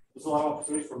level. There's a lot of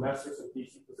opportunities for master's and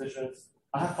PhD positions.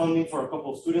 I have funding for a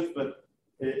couple of students, but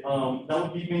that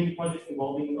would be mainly projects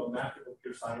involving math and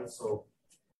computer science. So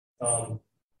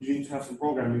you need to have some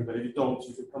programming, but if you don't,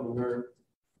 you can come and learn.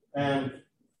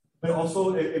 But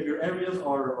also, if your areas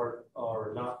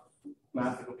are not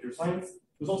math and computer science,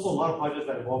 there's also a lot of projects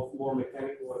that involve more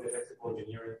mechanical and electrical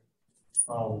engineering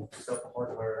to set up the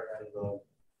hardware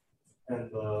and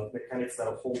the mechanics that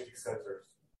hold these sensors.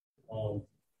 And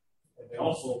they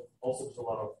also there's a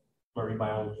lot of marine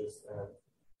biologists and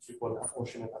people in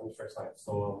ocean and atmospheric science.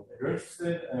 So if you're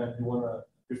interested and you're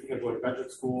thinking of going to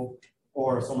graduate school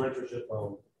or summer internship,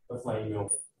 that's my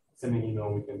email. Send me an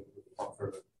email. We can talk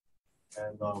further.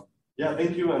 And yeah,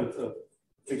 thank you, and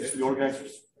thanks to the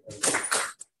organizers.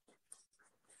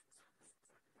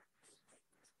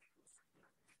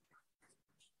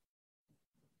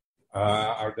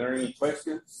 Are there any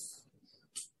questions?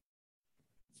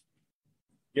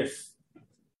 Yes.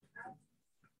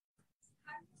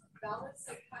 How do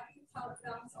you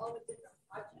balance all the different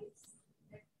projects?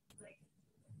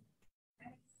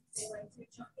 They like to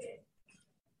chunk it,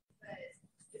 but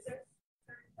is there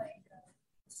certain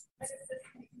methods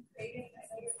you can create? I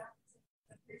know you're not,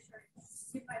 I'm pretty sure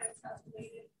you might have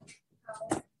calculated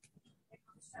how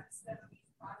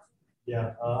Yeah,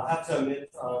 I have to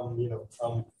admit, I'm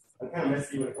kind of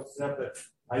messy when it comes to that, but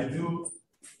I do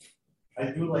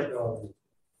like,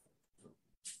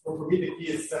 for me, the key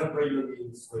is set up regular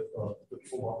meetings with the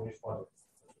people involved in each project.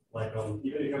 Like, even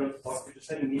if you're going to talk to, just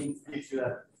sending meetings gives you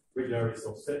that regularity.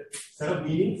 So set up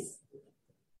meetings,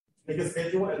 make a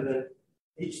schedule, and then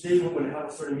each day when I have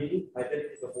a certain meeting, I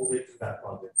dedicate the whole day to that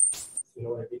project. You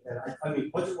know, and I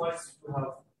mean, budget-wise, you have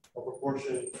a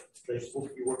proportion that you're supposed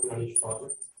to be working on each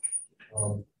project.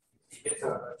 It's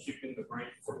keeping the brain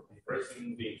for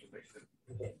compressing the information.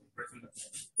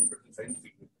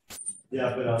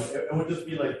 Yeah, but it would just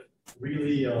be like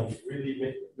really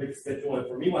make a schedule. And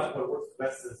for me, what works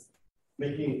best is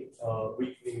making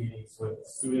weekly meetings with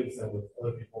students and with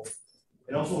other people.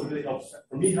 It also really helps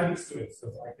for me having students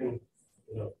because I can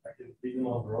leave them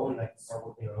on their own and I can start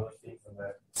working on other things and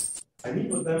then I meet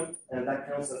with them and that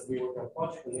counts as me working on a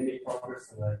project and they make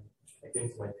progress and I give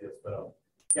them some ideas. But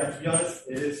yeah, to be honest,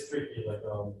 it is tricky. Like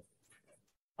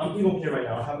I'm doing okay right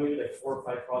now. I have maybe like 4 or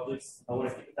 5 projects. I want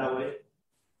to keep it that way.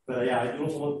 But yeah, I do know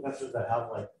some professors that have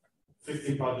like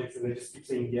 15 projects and they just keep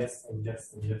saying yes and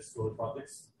yes and yes to other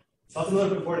projects. So that's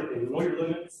another important thing. Know your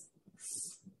limits.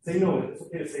 Say no. It's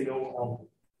okay to say no.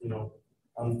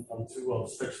 I'm too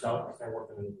stretched out. I can't work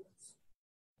on anything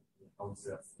else.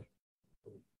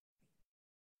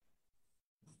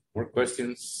 More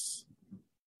questions?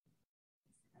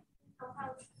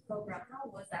 How program? How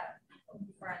was that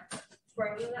different?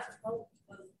 Were you that how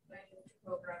was the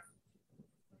program?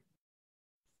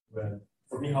 Well,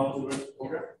 for me, how to learn the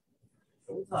program?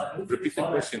 Repeat the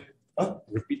question. Huh?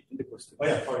 Repeat the question. Oh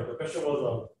yeah, sorry. The question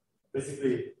was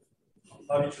basically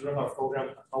how did you learn how to program?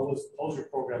 How was your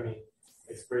programming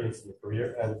experience in your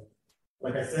career? And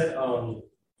like I said, I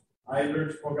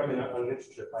learned programming on an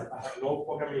internship. I had no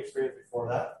programming experience before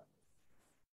that.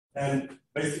 And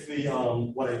basically,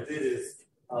 what I did is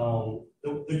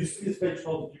there used to be this page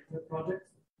called the UTEP project,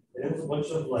 and it was a bunch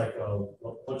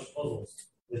of puzzles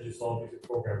that you solve using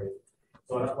programming.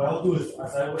 So what I'll do is,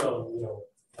 as I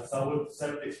would set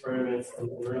up the experiments and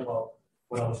learn about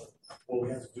what we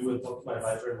had to do and talk to my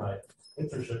advisor in my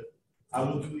internship, I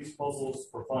would do these puzzles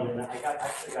for fun, and I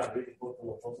actually got really hooked on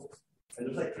the puzzles. And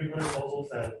there's like 300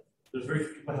 puzzles, and there's very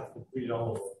few people have completed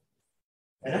all of them.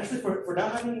 And actually, for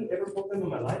not having ever put them in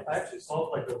my life, I actually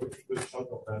solved like a really good chunk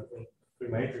of them through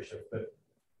my internship. But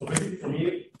so basically, for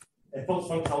me, it felt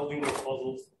fun solving those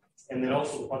puzzles, and then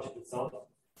also the project itself.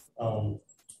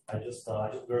 I just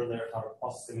learned there how to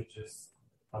process images,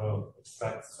 how to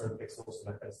extract certain pixels and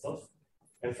that kind of stuff.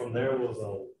 And from there was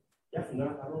from there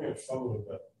I don't really struggle with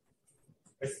that.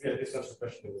 Basically, I guess that's the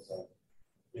question was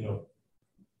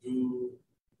do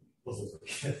puzzles.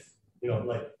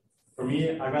 Like for me,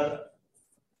 in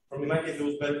my case, it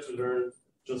was better to learn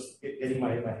just getting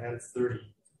my hands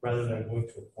dirty rather than going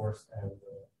to a course and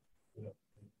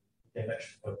get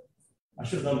lectures. But I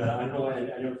should have done that. I know I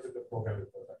never took a programming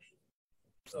course actually.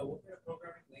 So what kind of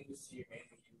programming language do you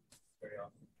mainly use very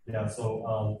often? Yeah, so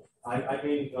I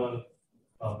mainly done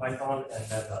Python and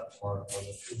MATLAB are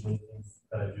the 2 main things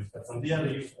that I use. But some I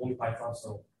use only Python,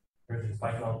 so everything's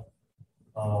Python.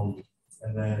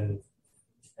 And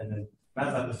then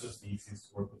MATLAB is just the easiest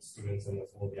to work with students and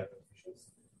with all the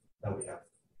applications that we have.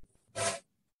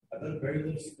 I've done very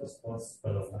little C++,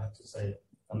 but I have to say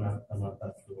I'm not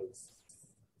that fluent.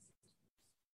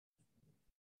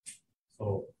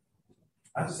 So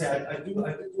I have to say I do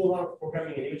a lot of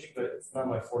programming and imaging, but it's not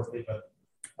my forte. But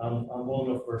I'm well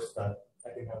enough versed that I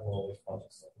can handle all these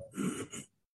projects.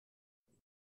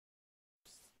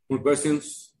 More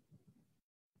questions?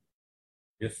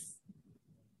 Yes.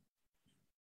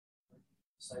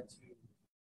 Decide to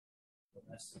the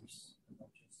masters and not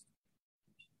just.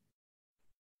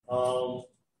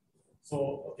 So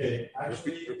okay,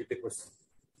 actually, Repeat the question.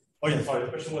 Oh yeah, sorry.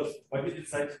 The question was, why did you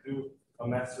decide to do a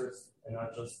master's and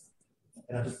not just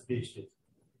a PhD?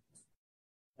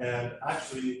 And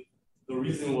actually, the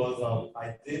reason was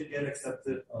I did get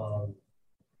accepted.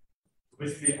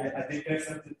 Basically, I did get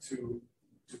accepted to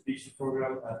PhD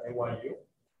program at NYU.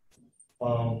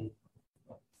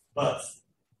 But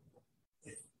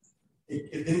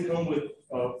it didn't come with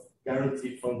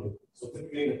guaranteed funding. So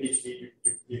typically in a PhD,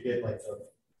 you get like a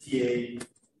TA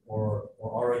or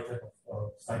RA type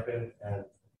of stipend, and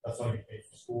that's how you pay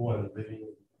for school and living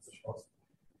and such costs.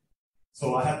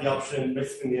 So I had the option,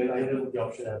 basically in the end, I ended up with the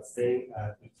option at staying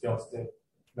at UT Austin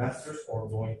Masters or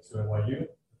going to NYU.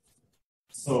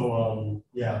 So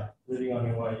yeah, living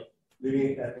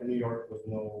at New York with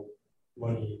no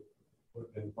money would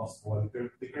have been possible, and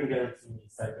they couldn't guarantee me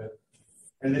stipend.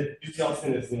 And then UT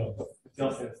Austin is, UT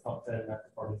Austin is top 10 math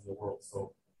departments in the world.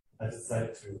 So I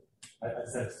decided to I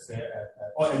decided to stay at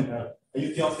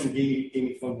UT Austin gave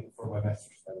me funding for my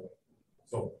master's, by the way.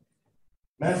 So,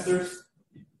 master's,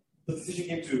 the decision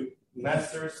came to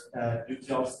master's at UT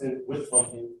Austin with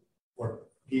funding or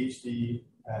PhD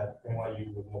at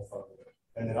NYU with no funding.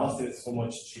 And then Austin is so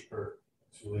much cheaper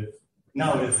to live.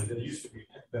 Now it isn't. It used to be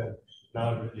back then.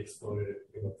 Now it really exploded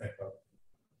in the tech hub.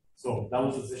 So that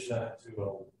was the decision I had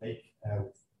to make,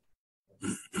 and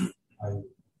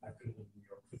I couldn't leave New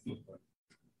York with me.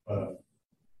 But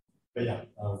yeah,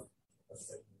 that's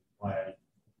why I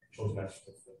chose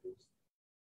master's.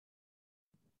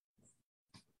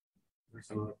 There's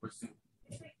another question.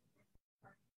 The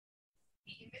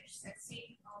image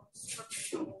sexy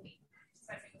superficial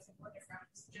setting is in underground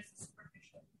is just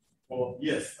superficial. Well,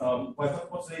 yes. What I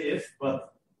thought today is,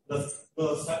 but the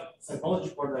psychology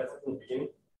part that I took in the beginning.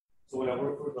 So when I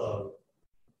work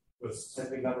with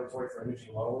Sensing Laboratory for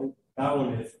Imaging Modeling, that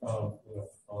one is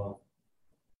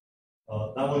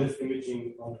that one is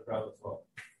imaging underground as well.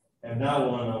 And that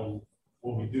one,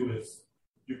 what we do is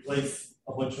you place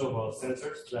a bunch of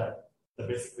sensors that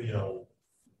basically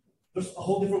there's a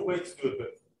whole different way to do it,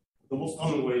 but the most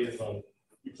common way is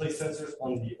you place sensors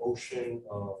on the ocean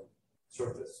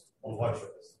surface, on the water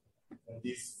surface, and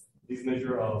these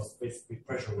measure basically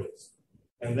pressure waves.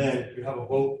 And then you have a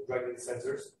boat dragging the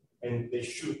sensors, and they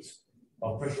shoot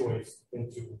pressure waves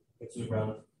into the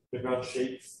ground. The ground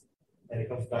shakes, and it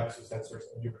comes back to the sensors,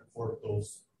 and you record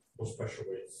those pressure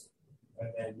waves.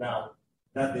 And now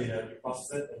that data, you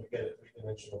process it, and you get a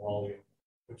three-dimensional volume,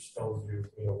 which tells you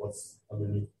what's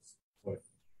underneath.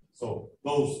 So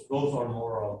those are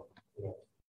more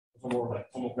like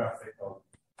tomographic.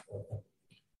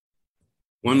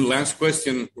 One last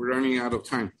question. We're running out of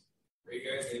time. Are you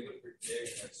guys able to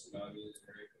predict like tsunamis and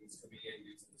hurricanes coming in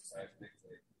due to the seismic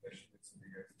measurements of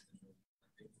your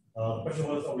the question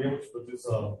was, are we able to produce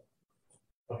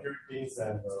hurricanes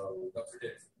and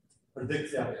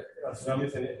predict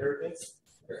tsunamis and hurricanes?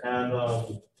 And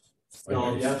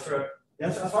the answer,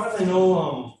 as far as I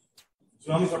know,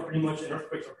 tsunamis are pretty much, and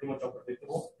earthquakes are pretty much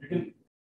unpredictable.